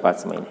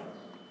 5.5 महिने.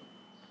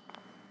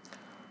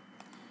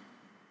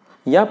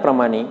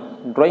 याप्रमाणे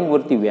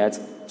ड्रॉइंगवरती व्याज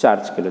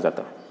चार्ज केलं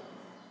जातं.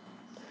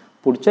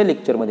 पुढच्या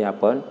लेक्चरमध्ये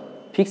आपण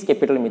फिक्स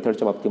कॅपिटल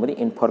मेथडच्या बाबतीमध्ये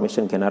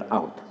इन्फॉर्मेशन घेणार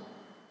आहोत.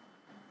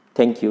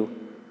 थँक्यू.